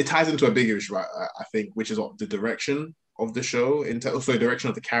 it ties into a bigger issue, I think, which is the direction of the show, also the direction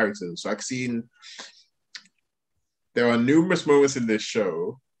of the characters. So I've seen there are numerous moments in this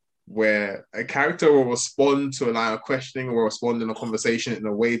show where a character will respond to a line of questioning or respond in a conversation in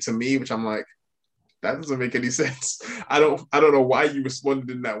a way to me, which I'm like, that doesn't make any sense. I don't know why you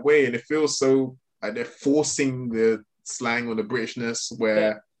responded in that way. And it feels so like they're forcing the slang or the Britishness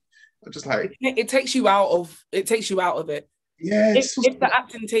where I'm just like, it takes you out of it. Yeah. If the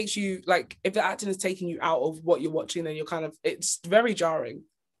acting takes you, like, if the acting is taking you out of what you're watching, then you're kind of, it's very jarring.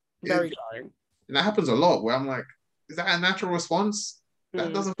 Very jarring. And that happens a lot where I'm like, is that a natural response?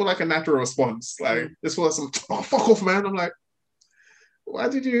 That doesn't feel like a natural response. Like, this was some, fuck off, man. I'm like, why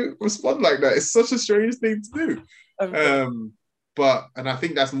did you respond like that? It's such a strange thing to do. And I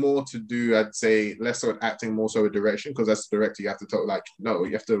think that's more to do, I'd say, less so with acting, more so with direction, because as a director, you have to talk like, no,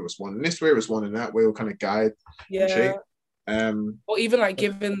 you have to respond in this way, respond in that way, or kind of guide and shape. Or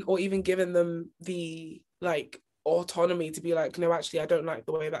even giving them the like autonomy to be like, no, actually, I don't like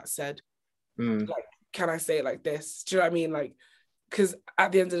the way that's said. Like, can I say it like this? Do you know what I mean? Like, because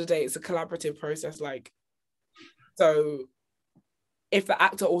at the end of the day, it's a collaborative process. Like, so if the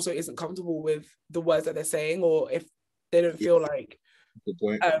actor also isn't comfortable with the words that they're saying, or if they don't feel like, good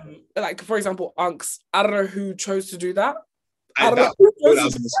point. Like, for example, Unks, I don't know who chose to do that. That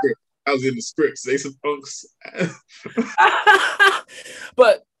was in the script. That was in the script. They said Unks.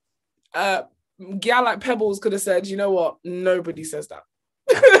 But gal like Pebbles could have said, you know what? Nobody says that.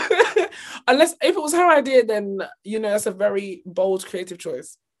 Unless if it was her idea, then that's a very bold creative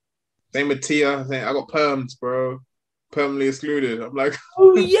choice. Same with Tia. I got perms, bro. Permanently excluded. I'm like,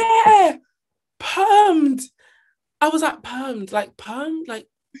 oh yeah, permed. I was like, permed, like permed, like.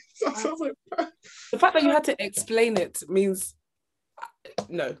 That sounds like the fact that you had to explain it means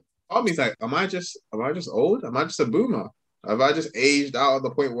no. I mean, like, am I just old? Am I just a boomer? Have I just aged out of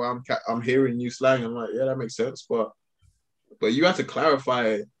the point where I'm hearing you slang? I'm like, yeah, that makes sense, but you have to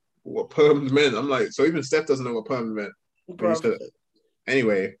clarify what permed meant. I'm like, so even Steph doesn't know what permed meant.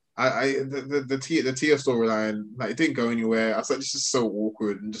 Anyway, the Tia storyline, like, it didn't go anywhere. I was like, this is so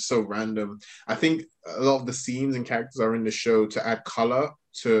awkward and just so random. I think a lot of the scenes and characters are in the show to add color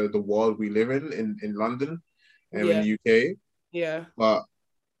to the world we live in London and in the UK. Yeah. But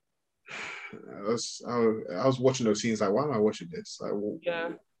I was watching those scenes like, why am I watching this? Like,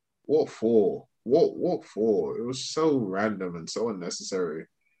 what for? What for? It was so random and so unnecessary.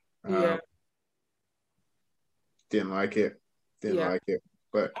 Didn't like it.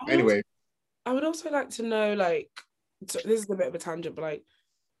 But anyway. I would also like to know, like, so this is a bit of a tangent, but like,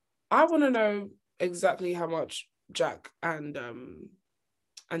 I want to know exactly how much Jack and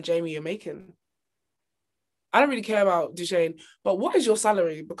Jamie are making. I don't really care about Dushane, but what is your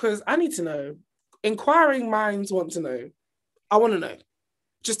salary? Because I need to know. Inquiring minds want to know. I want to know.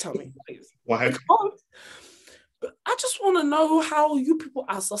 Just tell me, please. Why? But I just want to know how you people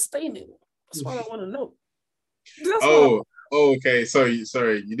are sustaining. That's what I want to know. Okay. Sorry.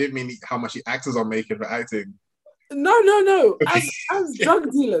 You didn't mean how much the actors are making for acting. No. As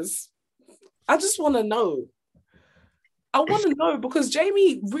drug dealers, I just want to know. I want to know because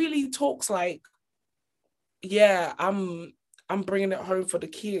Jamie really talks like, yeah, I'm bringing it home for the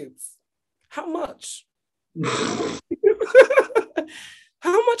kids. How much?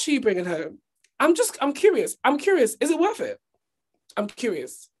 How much are you bringing home? I'm curious. Is it worth it? I'm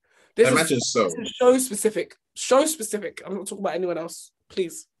curious. I imagine so. This is show specific. I'm not talking about anyone else,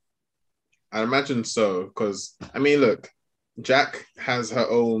 please. I imagine so, because I mean, look, Jack has her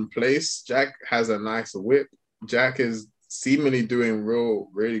own place. Jack has a nice whip. Jack is seemingly doing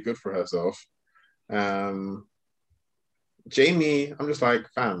really good for herself. Jamie, I'm just like,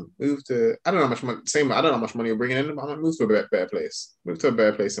 fam, move to, I don't know how much money, I don't know how much money you're bringing in, but I'm gonna move to a better place. Move to a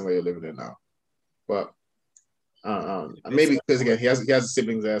better place than where you're living in now. But Maybe because again he has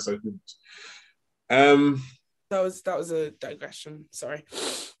siblings there, so. Um, that was a digression. Sorry.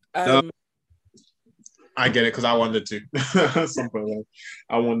 No, I get it because I wanted to. At some point,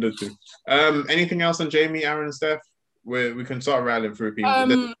 I wanted to. Anything else on Jamie, Aaron, Steph? We can start rattling through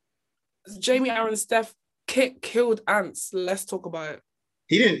people. Jamie, Aaron, Steph killed Ants. Let's talk about it.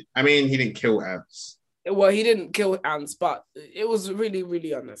 He didn't kill Ants. Well, he didn't kill Ants, but it was really,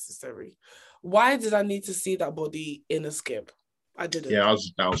 really unnecessary. Why did I need to see that body in a skip? I didn't. Yeah,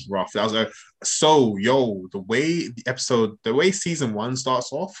 that was rough. That was the way season 1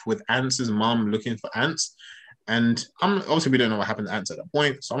 starts off with Ants' mom looking for Ants, and obviously we don't know what happened to Ants at that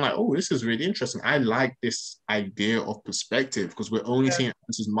point. So I'm like, oh, this is really interesting. I like this idea of perspective because we're only seeing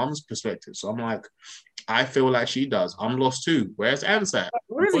Ants' mom's perspective. So I'm like, I feel like she does. I'm lost too. Where's Ants at?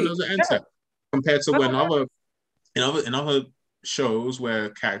 Really? Compared to when in other shows where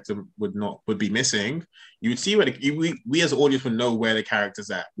a character would be missing, you would see where we as an audience would know where the character's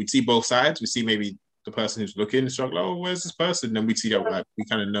at. We'd see both sides. We see maybe the person who's looking struggle. Oh, where's this person? Then we'd see that like we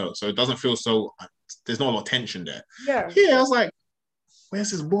kind of know. So it doesn't feel so. There's not a lot of tension there. Yeah. Yeah, I was like,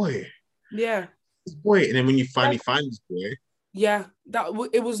 where's this boy? Yeah. This boy, and then when you finally find this boy. Yeah,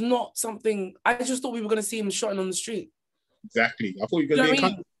 it was not something. I just thought we were going to see him shotting on the street. Exactly. I thought you were going to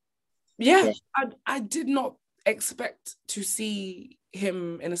be. Yeah, I did not expect to see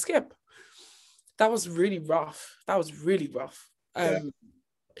him in a skip. That was really rough. Shed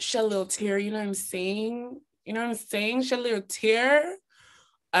a little tear, you know what I'm saying? Shed a little tear.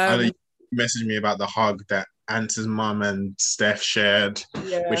 You messaged me about the hug that Ants' mum and Steph shared,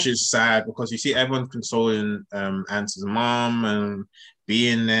 which is sad because you see everyone consoling Ants' mum and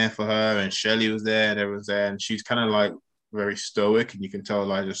being there for her, and Shelly was there, and everyone was there, and she's kind of like very stoic, and you can tell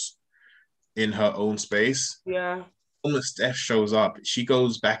like just in her own space. Yeah. When Steph shows up, she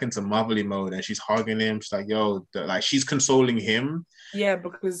goes back into motherly mode and she's hugging him. She's like, yo, like she's consoling him. Yeah,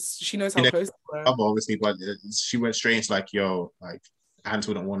 because she knows how close they were. Obviously, but she went straight into like, yo, like Ants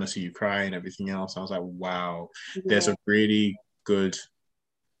wouldn't want to see you cry and everything else. I was like, wow, there's a really good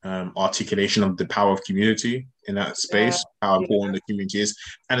articulation of the power of community in that space, how important the community is.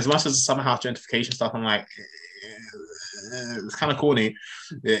 And as much as somehow gentrification stuff, I'm like, it's kind of corny.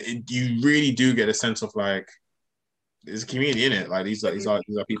 You really do get a sense of like there's a community in it. Like these are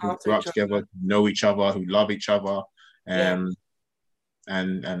people who grew up together, know each other, who love each other, and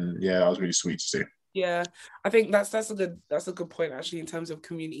yeah, that was really sweet to see. Yeah, I think that's a good point actually in terms of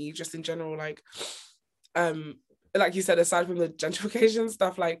community, just in general. Like you said, aside from the gentrification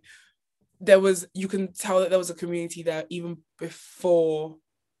stuff, like you can tell that there was a community there even before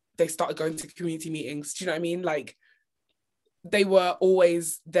they started going to community meetings. Do you know what I mean? Like they were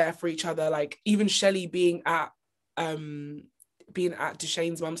always there for each other. Like even Shelley being at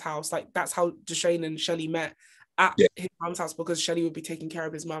Deshane's mum's house, like that's how Deshane and Shelley met at his mum's house, because Shelley would be taking care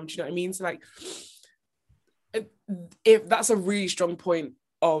of his mum. Do you know what I mean? So like if that's a really strong point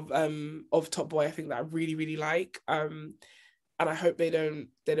of Top Boy, I think that I really, really like. And I hope they don't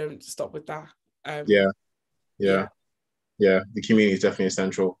stop with that. The community is definitely a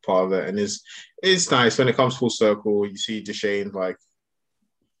central part of it, and it's nice when it comes full circle. You see Deshane like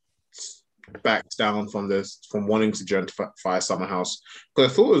backs down from wanting to gentrify Summer House,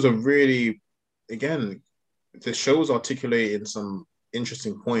 because I thought it was a really, again, the show's articulating some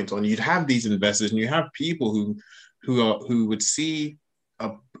interesting points on. You'd have these investors and you have people who would see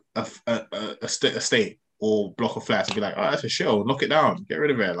a state or block of flats and be like, oh, that's a show, knock it down, get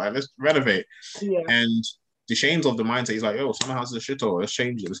rid of it, like let's renovate. And Deshane's of the mindset, he's like, oh, Summer House is a shithole, let's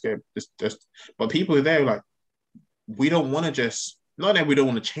change it, let's get this. But people are there like, we don't want to just, not that we don't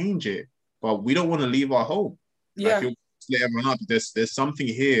want to change it, but we don't want to leave our home. Like, you'll let everyone up. There's something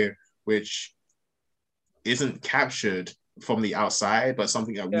here which isn't captured from the outside, but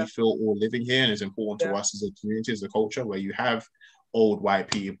something that we feel all living here, and is important to us as a community, as a culture, where you have old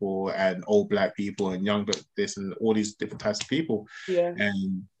white people and old black people and young this and all these different types of people.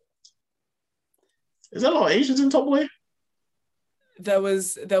 And is there a lot of Asians in Top Boy? There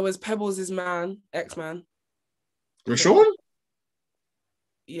was Pebbles' ex-man. Rashawn?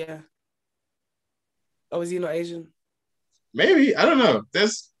 Yeah. Oh, is he not Asian? Maybe. I don't know.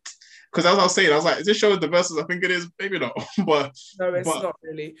 Because as I was saying, I was like, is this show as diverse as I think it is? Maybe not. But no, it's not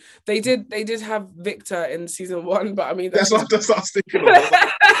really. They did have Victor in season 1, but I mean that's what I was thinking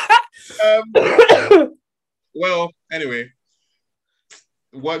of. Well, anyway,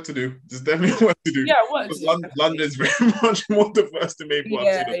 work to do. There's definitely work to do. Yeah, work to do. London is very much more diverse than maybe.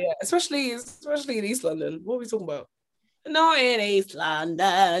 Yeah. Especially in East London. What are we talking about? Not in East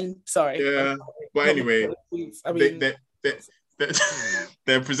London. Sorry. Yeah, but anyway, I mean,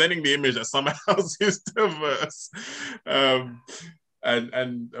 they're presenting the image that Summer House is diverse,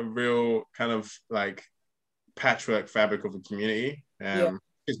 and a real kind of like patchwork fabric of a community.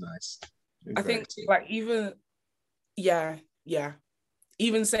 It's nice. I think like even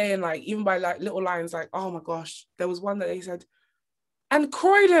even saying like even by like little lines like, oh my gosh, there was one that they said, and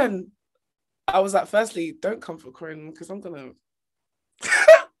Croydon. I was like, firstly, don't come for Croydon because I'm gonna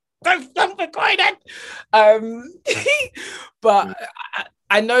don't come for Croydon. But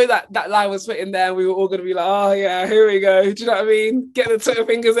I know that line was put in there and we were all gonna be like, oh yeah, here we go. Do you know what I mean? Get the Twitter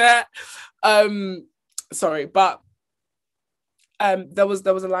fingers out. Sorry, but there was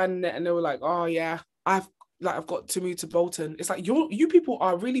a line in it and they were like, oh yeah, I've got to move to Bolton. It's like you people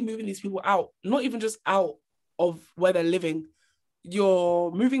are really moving these people out, not even just out of where they're living.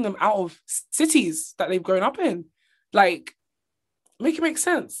 You're moving them out of cities that they've grown up in. Like, make it make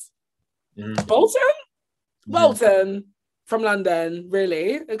sense. Mm-hmm. Bolton from London,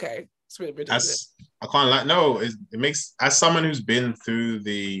 really? Okay, it's really ridiculous. I can't like no. It makes, as someone who's been through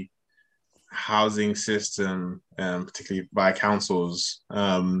the housing system, particularly by councils,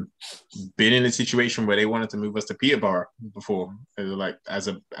 been in a situation where they wanted to move us to Peterborough before, like as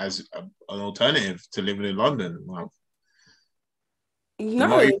an alternative to living in London. Like,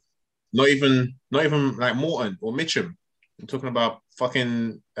 no, not even like Morton or Mitcham. I'm talking about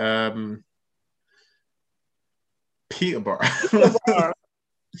fucking Peterborough.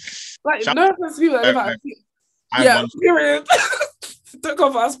 Like no offense to people that live out. Yeah, period. Don't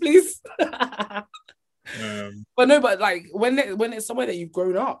come for us, please. But no, but like when it's somewhere that you've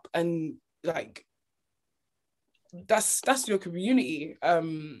grown up and like that's your community,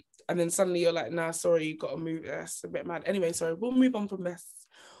 and then suddenly you're like, nah, sorry, you got to move. That's a bit mad. Anyway, sorry, we'll move on from this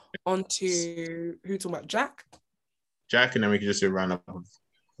onto who talking about Jack, and then we can just do a roundup of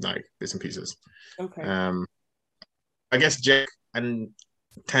like bits and pieces. Okay. I guess Jack and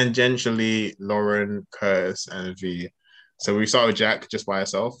tangentially Lauren, Curtis, and V. So we start with Jack just by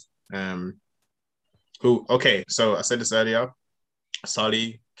herself. So I said this earlier.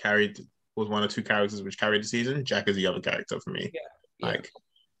 Sully was one or two characters which carried the season. Jack is the other character for me. Like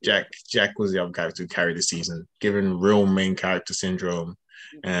Jack was the other character who carried the season, given real main character syndrome,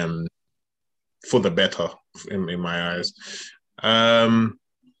 for the better in my eyes.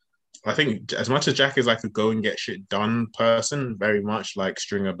 I think as much as Jack is like a go and get shit done person, very much like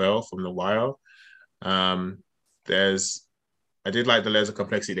Stringer Bell from The Wire. I did like the layers of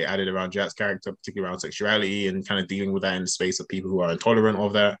complexity they added around Jack's character, particularly around sexuality and kind of dealing with that in the space of people who are intolerant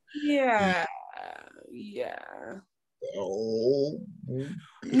of that. Yeah. Oh.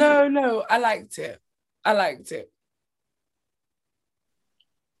 No, I liked it.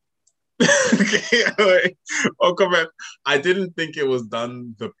 Okay, oh come on. I didn't think it was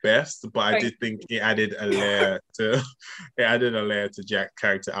done the best, but I did think it added a layer to Jack's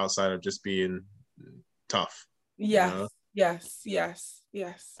character outside of just being tough. Yes, you know?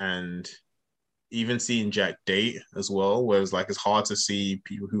 yes. And even seeing Jack date as well, where it's like it's hard to see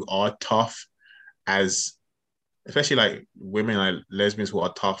people who are tough as, especially like women, like lesbians who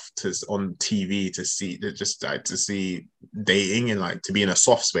are tough on TV to see dating and like to be in a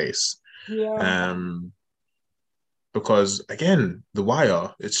soft space. Yeah. Because again, The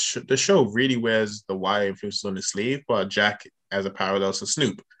Wire, the show really wears The Wire influences on the sleeve, but Jack as a parallel to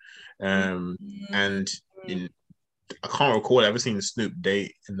Snoop. And I can't recall ever seeing Snoop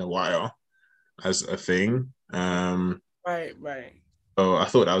date in The Wire as a thing. Right. So I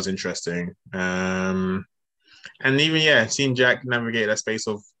thought that was interesting. And even seeing Jack navigate that space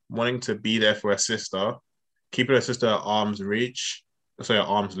of wanting to be there for her sister, keeping her sister at arm's length,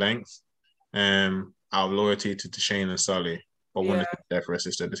 out of loyalty to Deshane and Sully, but wanted to be there for her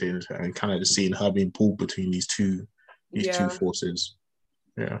sister at the same time, and kind of just seeing her being pulled between these two forces.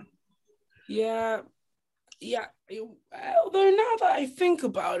 Yeah. Although now that I think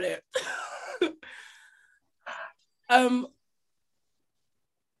about it,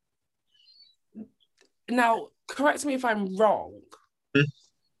 now correct me if I'm wrong.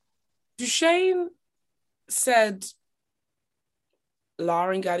 Deshane said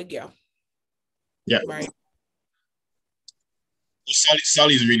Lauren gotta go. Yeah. Right.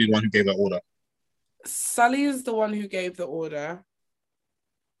 Sully's really the one who gave that order. Sully is the one who gave the order.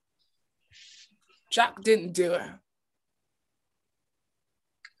 Jack didn't do it.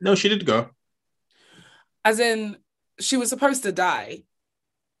 No, she did go. As in, she was supposed to die.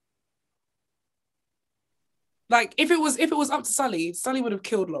 Like, if it was up to Sully would have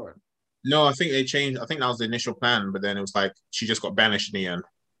killed Lauren. No, I think they changed. I think that was the initial plan, but then it was like she just got banished in the end.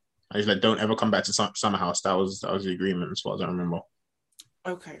 I was like, don't ever come back to Summer House. That was the agreement, as far as I remember.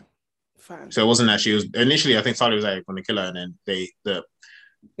 Okay, Fine. So it wasn't that she was initially. I think Sally was like going to kill her, and then the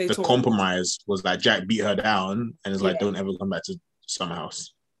compromise was like Jack beat her down, and it's like don't ever come back to Summer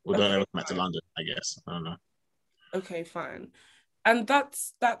House, or don't ever come back to London. I guess I don't know. Okay, fine, and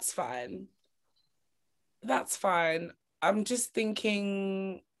that's fine. That's fine. I'm just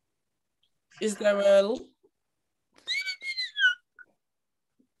thinking, is there a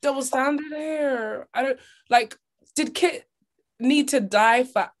double standard here? I don't like. Did Kit need to die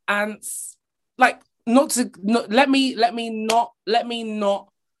for Ants? Like, let me not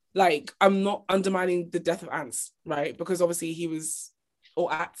like, I'm not undermining the death of Ants, right? Because obviously he was,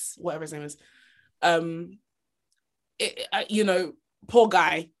 or Ats, whatever his name is. You know, poor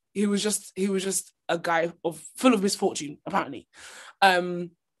guy. He was just a guy full of misfortune, apparently. But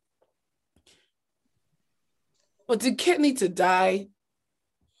did Kit need to die?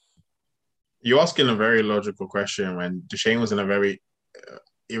 You're asking a very logical question when Dushane was in a very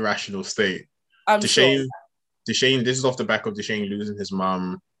irrational state. Dushane, this is off the back of Dushane losing his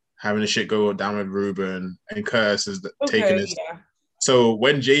mum, having a shit go down with Ruben, and Curtis is taking his. Yeah. So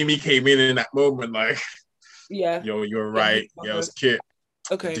when Jamie came in that moment, like, yo, you're right. Yeah, it was Kit.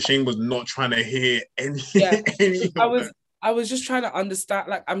 Okay. Dushane was not trying to hear any. Yeah. I was just trying to understand.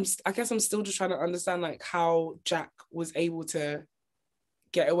 Like, I guess I'm still just trying to understand, like, how Jack was able to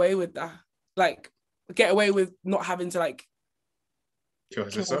get away with that. Like, get away with not having to, like, kill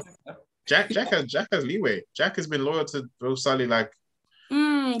his sister. Jack has leeway. Jack has been loyal to Rose Sully, like,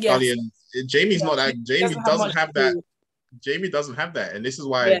 Sully, and Jamie's not that. Jamie doesn't have that. Jamie doesn't have that, and this is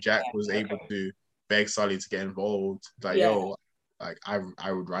why Jack was able to beg Sully to get involved. Like, yo, like,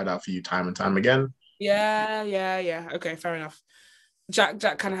 I would ride out for you time and time again. Yeah. Okay, fair enough. Jack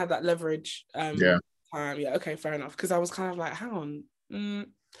kind of had that leverage. Okay, fair enough. Because I was kind of like, hang on,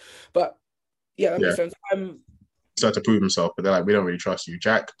 but yeah, that makes sense. Start to prove himself, but they're like, we don't really trust you,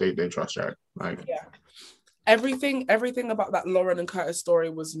 Jack. They trust Jack. Like, everything about that Lauren and Curtis story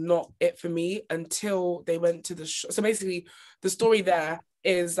was not it for me until they went to the show. So basically, the story there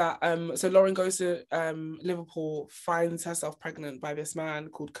is that so Lauren goes to Liverpool, finds herself pregnant by this man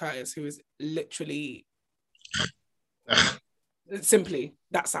called Curtis, who is literally simply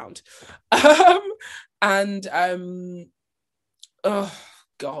that sound. Oh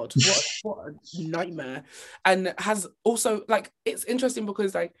God, what a nightmare. And has also, like, it's interesting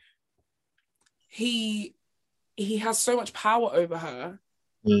because, like, he has so much power over her,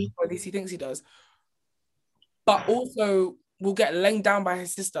 or at least he thinks he does, but also will get laying down by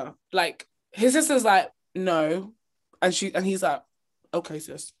his sister. Like, his sister's like, no, and he's like, okay,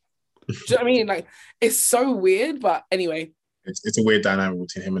 sis. Do you know what I mean? Like, it's so weird, but anyway. It's a weird dynamic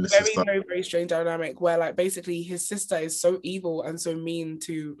between him and his sister. Very, very strange dynamic where, like, basically his sister is so evil and so mean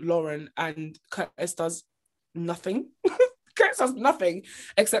to Lauren, and Curtis does nothing. Curtis does nothing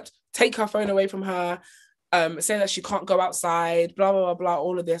except take her phone away from her, say that she can't go outside, blah, blah, blah, blah,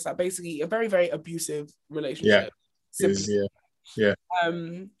 all of this. Like, basically a very, very abusive relationship. Yeah.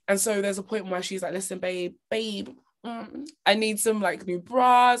 And so there's a point where she's like, listen, babe, I need some, like, new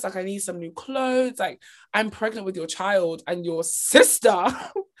bras, like, I need some new clothes, like, I'm pregnant with your child, and your sister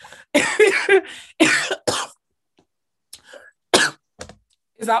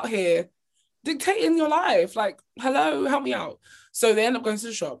is out here dictating your life. Like, hello, help me out. So they end up going to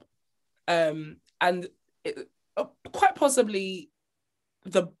the shop, and quite possibly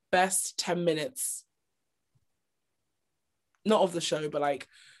the best 10 minutes, not of the show, but, like,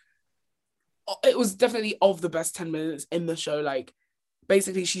 it was definitely of the best 10 minutes in the show. Like,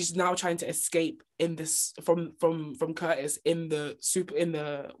 basically she's now trying to escape in this from Curtis in the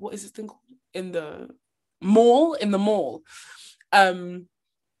what is this thing called, in the mall.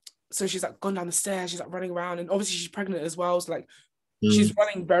 So she's, like, gone down the stairs, she's, like, running around, and obviously she's pregnant as well, so, like, she's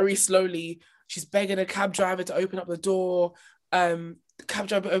running very slowly. She's begging a cab driver to open up the door. The cab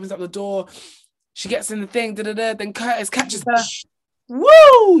driver opens up the door, she gets in the thing, then Curtis catches her.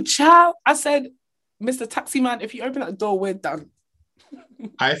 Woo, child. I said, Mr. Taxi Man, if you open that door, we're done.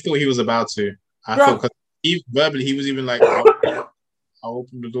 I thought he was about to. I thought, because verbally he was even like, I'll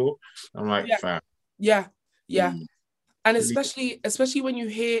open the door. I'm like, fam. Yeah. And especially when you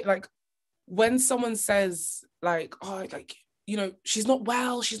hear, like, when someone says, like, oh, like, you know, she's not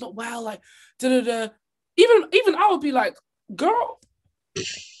well, like, even I would be like, girl,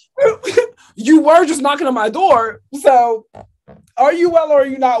 you were just knocking on my door, so are you well or are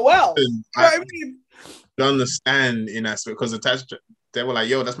you not well? I understand in that, because they were like,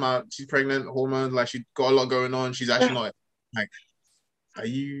 yo, she's pregnant, hormones, like, she got a lot going on, she's actually not, like, are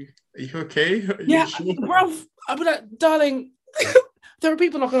you okay? Are you sure? Bro, I'll be like, darling, there are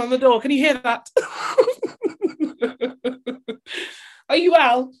people knocking on the door, can you hear that? Are you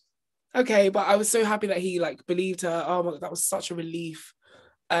well? Okay, but I was so happy that he like believed her. Oh my God, that was such a relief.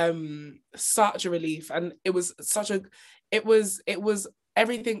 Such a relief. And it was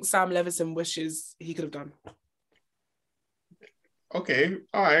everything Sam Levinson wishes he could have done. Okay,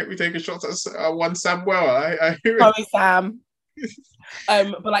 all right, we take a shot at one Samuel. I hear it. Sorry, Sam.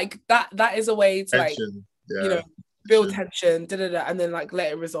 But like that is a way to like, Tension. you Yeah. know, build tension, and then like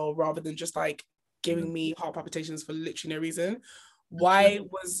let it resolve rather than just like giving me heart palpitations for literally no reason. Why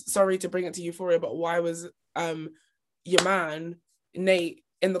was, sorry to bring it to Euphoria, but why was your man Nate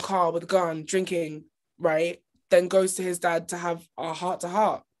in the car with a gun drinking, right? Then goes to his dad to have a heart to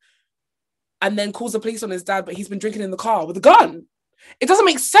heart, and then calls the police on his dad, but he's been drinking in the car with a gun. It doesn't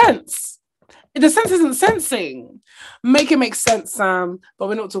make sense. The sense isn't sensing. Make it make sense, Sam. But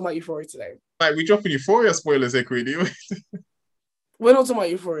we're not talking about Euphoria today. Like, we dropping Euphoria spoilers here, Queenie. We're not talking about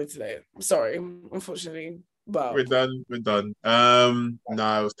Euphoria today. Sorry, unfortunately. But We're done. We're done. No,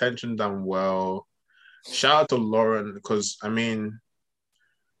 it was tension done well. Shout out to Lauren because I mean,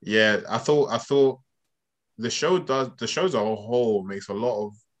 yeah, I thought the show as a whole makes a lot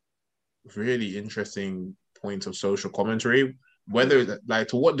of really interesting points of social commentary. Whether like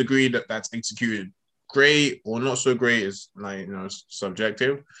to what degree that's executed great or not so great is like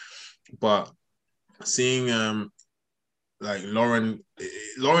subjective. But seeing like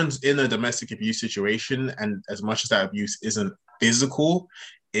Lauren's in a domestic abuse situation, and as much as that abuse isn't physical,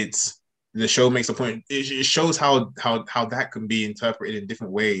 it's the show makes a point. It shows how that can be interpreted in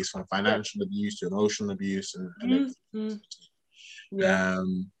different ways, from financial abuse to emotional abuse and everything. Yeah.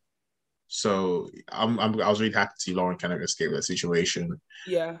 So I was really happy to see Lauren kind of escape that situation.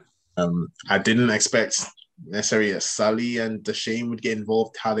 Yeah. I didn't expect necessarily that Sully and Deshane would get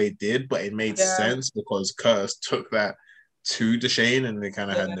involved how they did, but it made sense because Curtis took that to Deshane and they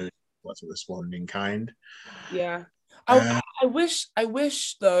kind of had no what to respond in kind. Yeah. I wish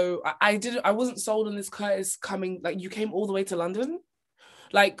though, I wasn't sold on this Curtis coming, like you came all the way to London.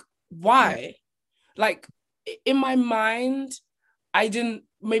 Like, why? Yeah. Like in my mind, I didn't,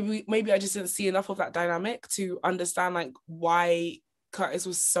 maybe I just didn't see enough of that dynamic to understand like why Curtis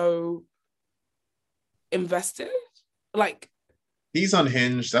was so invested. Like, he's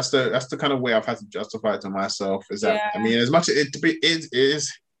unhinged. That's the kind of way I've had to justify it to myself. Is that I mean, as much as it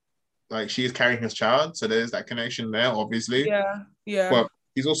is like she is carrying his child, so there's that connection there, obviously. Yeah. But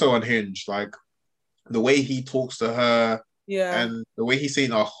he's also unhinged. Like the way he talks to her, and the way he's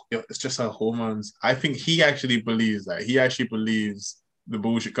saying, "Oh, it's just her hormones." I think he actually believes that. He actually believes the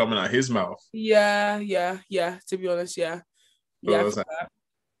bullshit coming out of his mouth. Yeah. To be honest, yeah. Like,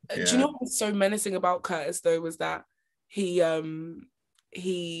 do you know what was so menacing about Curtis though was that he and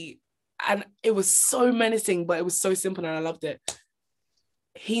it was so menacing, but it was so simple and I loved it.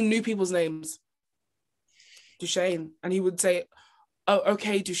 He knew people's names. Deshane, and he would say, "Oh,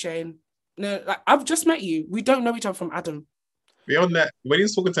 okay, Deshane. No, like I've just met you. We don't know each other from Adam." Beyond that, when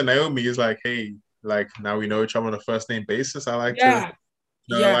he's talking to Naomi, he's like, "Hey, like now we know each other on a first name basis. I like to,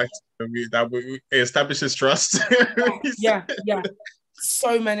 like that it establishes trust." yeah.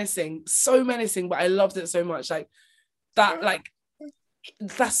 So menacing, but I loved it so much. Like that, like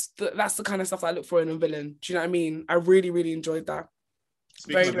that's the kind of stuff that I look for in a villain. Do you know what I mean? I really, really enjoyed that.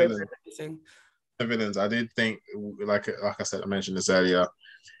 Very menacing. The villains, I did think, like I said, I mentioned this earlier.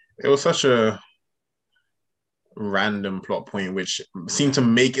 It was such a random plot point which seemed to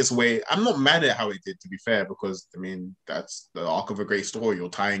make its way. I'm not mad at how it did, to be fair, because I mean that's the arc of a great story. You're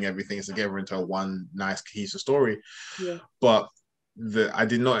tying everything together into one nice cohesive story. Yeah. But I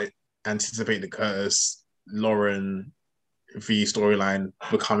did not anticipate the Curtis Lauren V storyline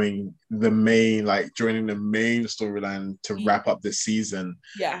becoming the main, like joining the main storyline to wrap up this season.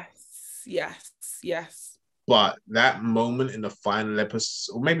 Yes. But that moment in the final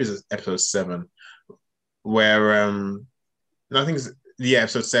episode, or maybe it's episode 7, where I think it's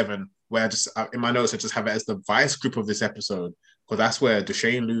episode 7, where I just in my notes I just have it as the vice grip of this episode, because that's where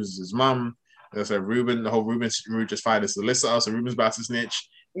Deshane loses his mum. There's a Ruben, the whole Ruben just fired a solicitor, so Ruben's about to snitch.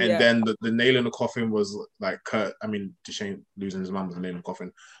 And then the nail in the coffin was like Deshane losing his mum was the nail in the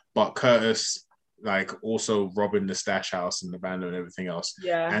coffin, but Curtis like also robbing the stash house and the band and everything else.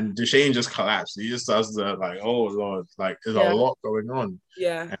 Yeah. And Deshane just collapsed. He just does the like, oh Lord, like there's a lot going on.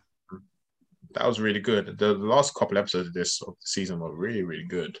 Yeah. And that was really good. The last couple episodes of the season were really, really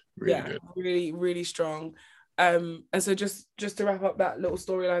good. Really good. Really, really strong. And so just to wrap up that little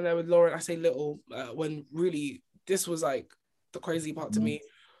storyline there with Lauren, I say little when really this was like the crazy part to me.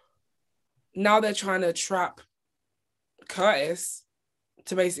 Now they're trying to trap Curtis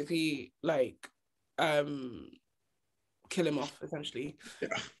to basically like kill him off essentially.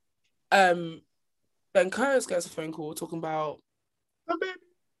 Then Curtis gets a phone call talking about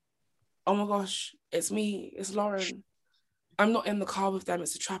oh my gosh, it's me, it's Lauren. I'm not in the car with them.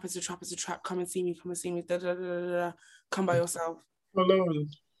 It's a trap. It's a trap. It's a trap. Come and see me. Come and see me. Da, da, da, da, da. Come by yourself. Lauren.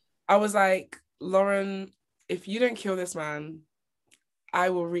 I was like, Lauren, if you don't kill this man, I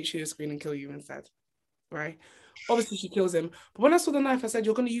will reach you the screen and kill you instead. Right? Obviously, she kills him. But when I saw the knife, I said,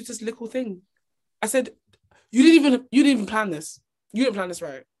 you're going to use this little thing. I said, you didn't even plan this. You didn't plan this,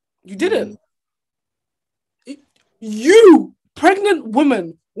 right? You didn't. You, pregnant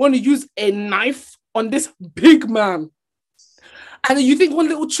woman, want to use a knife on this big man. And then you think one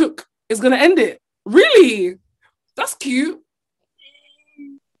little chook is going to end it. Really? That's cute.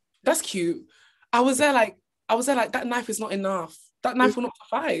 That's cute. I was there like, that knife is not enough. That knife will not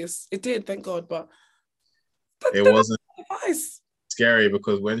suffice. It did, thank God, but it wasn't scary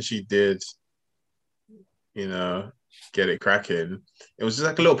because when she did, get it cracking, it was just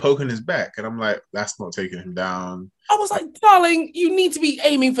like a little poke in his back. And I'm like, that's not taking him down. I was like, darling, you need to be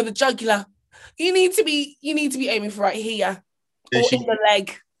aiming for the jugular. You need to be aiming for right here. Or in the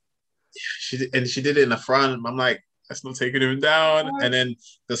leg. She did it in the front. I'm like, that's not taking him down. Oh. And then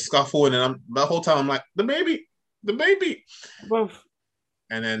the scuffle, and then the whole time I'm like, the baby. Both.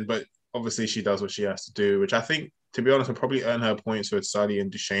 And then, but obviously she does what she has to do, which I think, to be honest, will probably earn her points with Sully and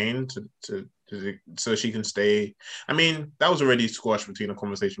Dushane to so she can stay. I mean, that was already squashed between a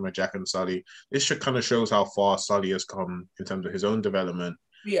conversation with Jack and Sully. This kind of shows how far Sully has come in terms of his own development.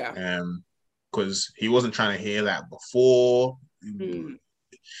 Yeah. Because he wasn't trying to hear that before.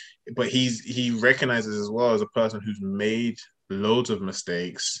 But he recognizes as well as a person who's made loads of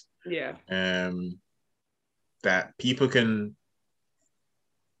mistakes. Yeah. That people can,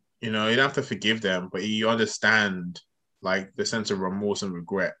 you don't have to forgive them, but you understand like the sense of remorse and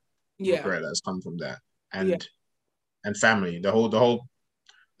regret that's come from that, and family.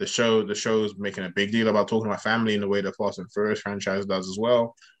 The show's making a big deal about talking about family in the way the Fast and Furious franchise does as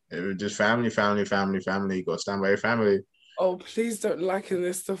well. It was just family. You got to stand by your family. Oh, please don't liken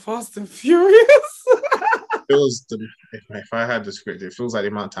this to Fast and Furious. If I had the script, it feels like the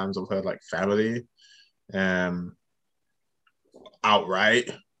amount of times I've heard like family,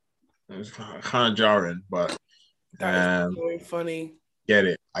 outright. It's kind of jarring, but that is very funny.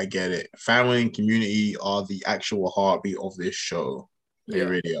 I get it. Family and community are the actual heartbeat of this show. They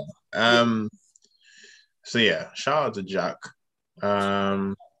really are. So yeah, shout out to Jack.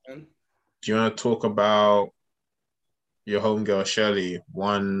 Do you want to talk about your homegirl Shirley?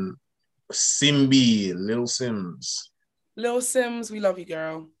 One Simbi, Lil Sims. Lil Sims, we love you,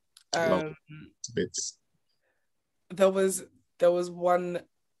 girl. Bits. There was one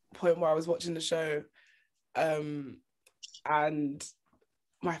point where I was watching the show, and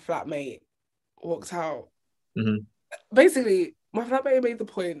my flatmate walked out. Mm-hmm. Basically, my flatmate made the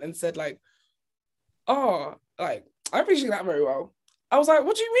point and said, like, oh, like, I appreciate that very well. I was like,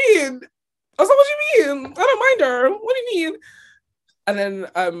 what do you mean? I was like, what do you mean? I don't mind her. What do you mean? And then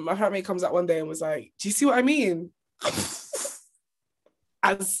my flatmate comes out one day and was like, do you see what I mean?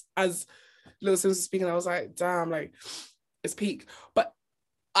 as Lil Sims was speaking, I was like, damn, like, it's peak. But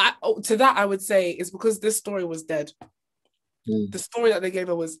to that, I would say it's because this story was dead. The story that they gave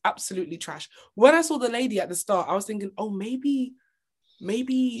her was absolutely trash. When I saw the lady at the start, I was thinking, oh, maybe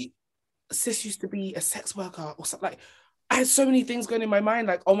sis used to be a sex worker or something. Like, I had so many things going in my mind,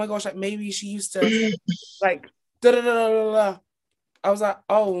 like, oh my gosh, like maybe she used to like da da da da da. I was like,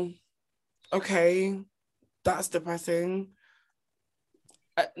 oh, okay, that's depressing.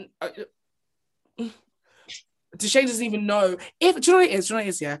 Dushane doesn't even know if. Do you know what it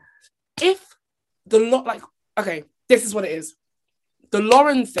is? Yeah. If okay, this is what it is. The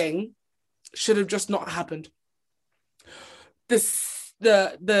Lauren thing should have just not happened.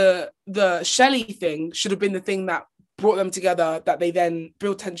 The Shelley thing should have been the thing that brought them together, that they then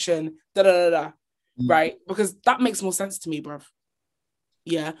build tension, right? Because that makes more sense to me, bruv.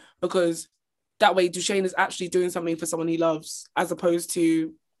 Yeah, because that way Dushane is actually doing something for someone he loves, as opposed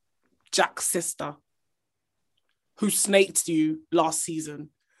to Jack's sister, who snaked you last season.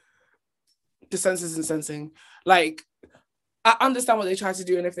 The senses and sensing. Like, I understand what they tried to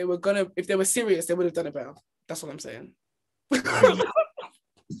do, and if they were serious, they would have done it better. That's what I'm saying.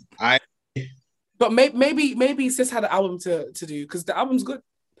 But maybe Sis had an album to do, because the album's good.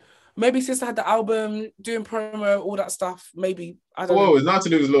 Maybe Sis had the album, doing promo, all that stuff. Maybe, I don't know. It's not to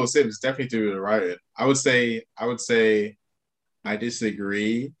do with Lil Sims. It's definitely to do with the writing. I would say I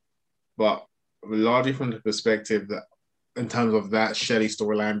disagree, but largely from the perspective that, in terms of that Shelley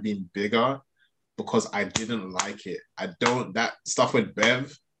storyline being bigger, because I didn't like it. That stuff with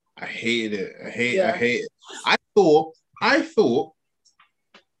Bev, I hated it. I hate it. I thought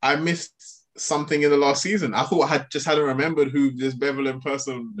I missed something in the last season. I thought I hadn't remembered who this No, Beverly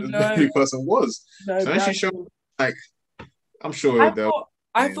person was. no, So then she Bev. showed like I'm sure they'll.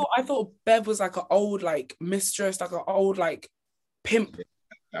 I thought Bev was like an old like mistress, like an old like pimp. Do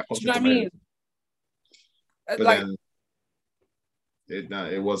That you popped know what into I my head, mean? but Like,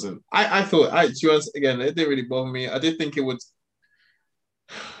 then it wasn't. I thought to be honest, again, it didn't really bother me. I did think it was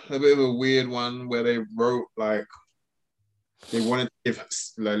a bit of a weird one where they wrote like they wanted to give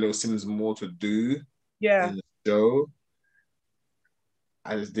like Little Sims more to do yeah, in the show.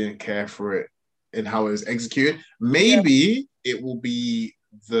 I just didn't care for it and how it was executed. yeah, Maybe it will be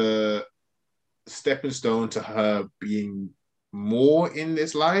the stepping stone to her being more in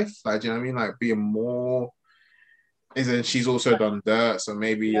this life. Like, do you know what I mean? Like being more. Is then she's also done dirt, so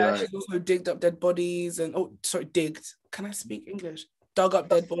maybe yeah. like She's also digged up dead bodies and digged. Can I speak English? Dug up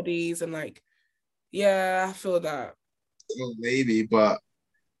dead bodies and like, yeah, I feel that. maybe, but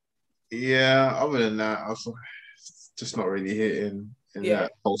yeah. Other than that, I was just not really hitting in Yeah,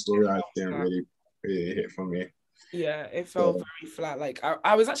 that whole it storyline. felt Didn't flat. really hit for me. Yeah, it felt So very flat. Like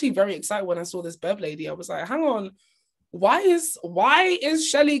I was actually very excited when I saw this Bev lady. I was like, hang on, why is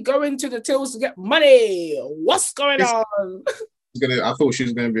Shelly going to the tills to get money? What's going it's on? I thought she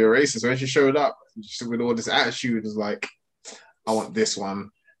was gonna be a racist when she showed up with all this attitude. Was like, I want this one.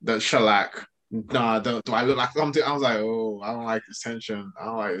 That shellac. Nah, don't. Do I look like something? I was like, oh, I don't like this tension. I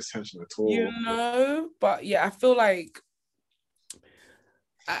don't like this tension at all. But yeah, I feel like,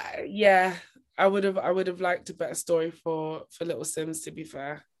 yeah, I would have liked a better story for Little Sims, to be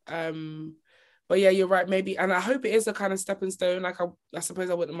fair. But yeah, you're right. Maybe, and I hope it is a kind of stepping stone. Like I suppose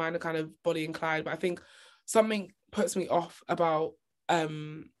I wouldn't mind a kind of Bonnie and Clyde, but I think something puts me off about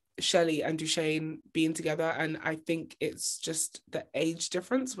Shelley and Duchesne being together, and I think it's just the age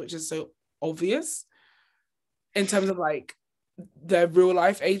difference, which is so obvious in terms of like their real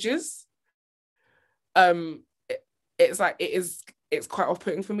life ages. It's like it's quite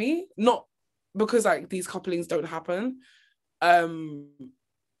off-putting for me, not because like these couplings don't happen, um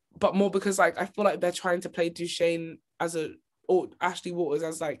but more because like I feel like they're trying to play Duchesne as a, or Ashley Waters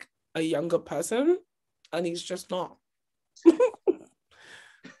as like a younger person, and he's just not.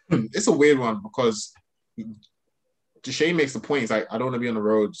 It's a weird one because Shane makes the point. He's like, I don't want to be on the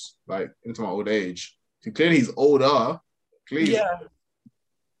roads like into my old age. So clearly, he's older. Please, Yeah,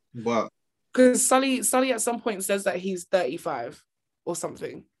 but because Sully at some point says that he's 35 or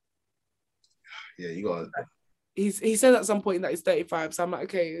something. yeah, you got. He says at some point that he's 35, so I'm like,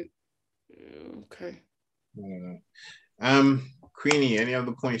 okay, okay. Queenie, any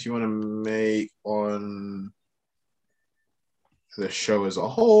other points you want to make on the show as a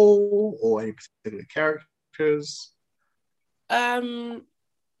whole, or any particular characters? um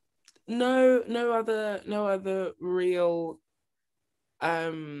no other real,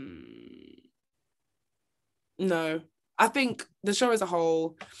 um no. I think the show as a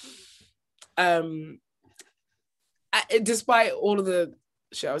whole, um despite all of the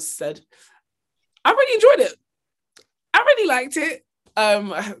shit I said, I really enjoyed it. I really liked it.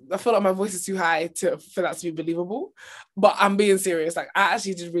 I feel like my voice is too high for that to be believable, but I'm being serious. Like I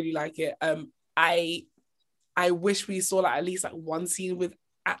actually did really like it. I wish we saw like at least like one scene with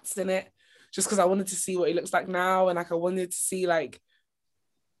Ats in it, just because I wanted to see what he looks like now, and like I wanted to see like,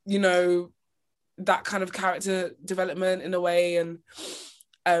 you know, that kind of character development in a way, and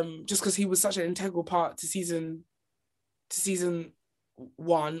just because he was such an integral part to season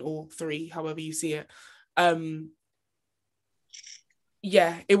 1 or 3, however you see it.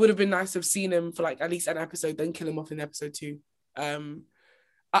 Yeah, it would have been nice to have seen him for like at least an episode, then kill him off in episode 2.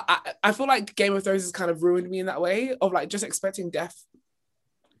 I feel like Game of Thrones has kind of ruined me in that way of like just expecting death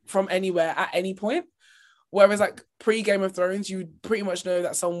from anywhere at any point. Whereas like pre Game of Thrones, you pretty much know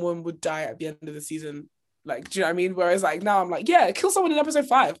that someone would die at the end of the season. Like, do you know what I mean? Whereas like now I'm like, yeah, kill someone in episode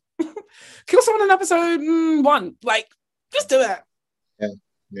 5, kill someone in episode 1. Like, just do it. Yeah,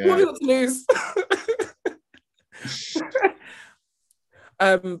 What have you got to lose?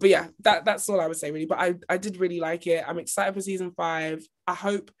 But yeah, that's all I would say really. But I did really like it. I'm excited for season 5. I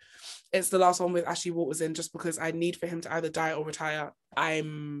hope it's the last one with Ashley Waters in, just because I need for him to either die or retire.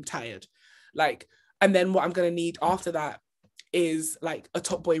 I'm tired. Like, and then what I'm gonna need after that is like a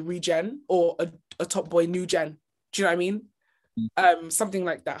Top Boy regen or a Top Boy new gen. Do you know what I mean? Something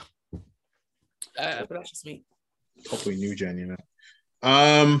like that. But that's just me. Top Boy new gen, you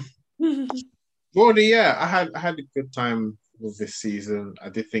know. Broadly, yeah, I had a good time with this season. I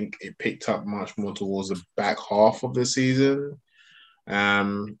did think it picked up much more towards the back half of the season.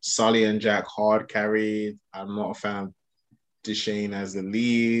 Sully and Jack hard carried. I'm not a fan of Duchesne as the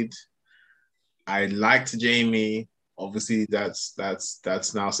lead. I liked Jamie. obviously that's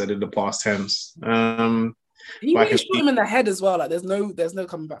now said in the past tense. He really shot him in the head as well. Like there's no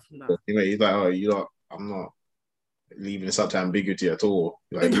coming back from that. You know, he's like, oh, you know, I'm not leaving this up to ambiguity at all.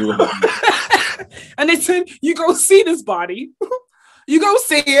 Like and they said, you go see this body, you go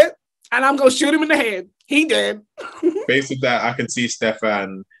see it, and I'm gonna shoot him in the head. He did. Based on that, I can see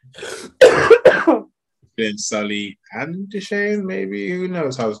Stefan, Ben, Sully, and Duchesne. Maybe who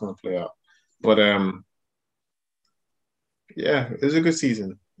knows how it's gonna play out. But yeah, it was a good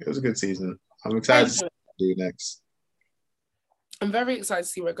season. It was a good season. I'm excited to see what they do next. I'm very excited to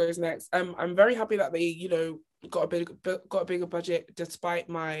see where it goes next. I'm very happy that they, got a bigger budget despite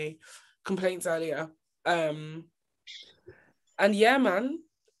my complaints earlier. And yeah, man,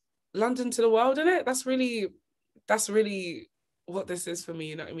 London to the world, innit? That's really what this is for me.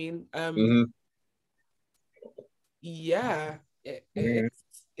 You know what I mean? Yeah, it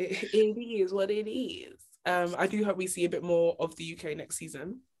is what it is. I do hope we see a bit more of the UK next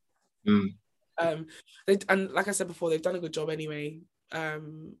season. And like I said before, they've done a good job anyway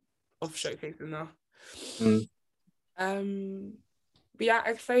of showcasing that. But yeah,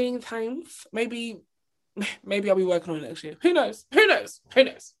 exciting times. Maybe I'll be working on it next year. Who knows?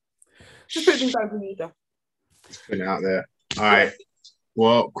 Just put things out in the media. Just putting it out there. All right.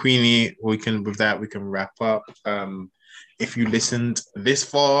 Well, Queenie, we can wrap up. If you listened this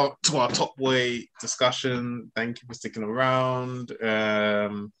far to our Top Boy discussion, thank you for sticking around.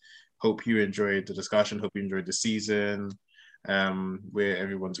 Hope you enjoyed the discussion. Hope you enjoyed the season. Where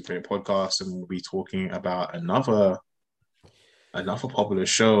everyone's a great podcast, and we'll be talking about another popular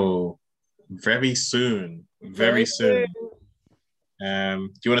show very soon. Very soon. Do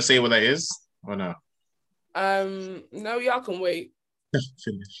you want to say what that is or no? No, y'all can wait.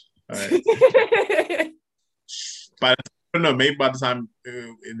 Finish. All right. But I don't know. Maybe by the time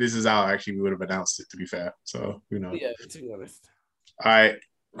this is out, actually, we would have announced it. To be fair, so who knows? Yeah, to be honest. All right,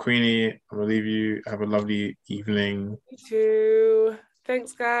 Queenie, I'm gonna leave you. Have a lovely evening. You too.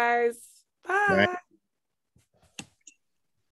 Thanks, guys. Bye. Bye.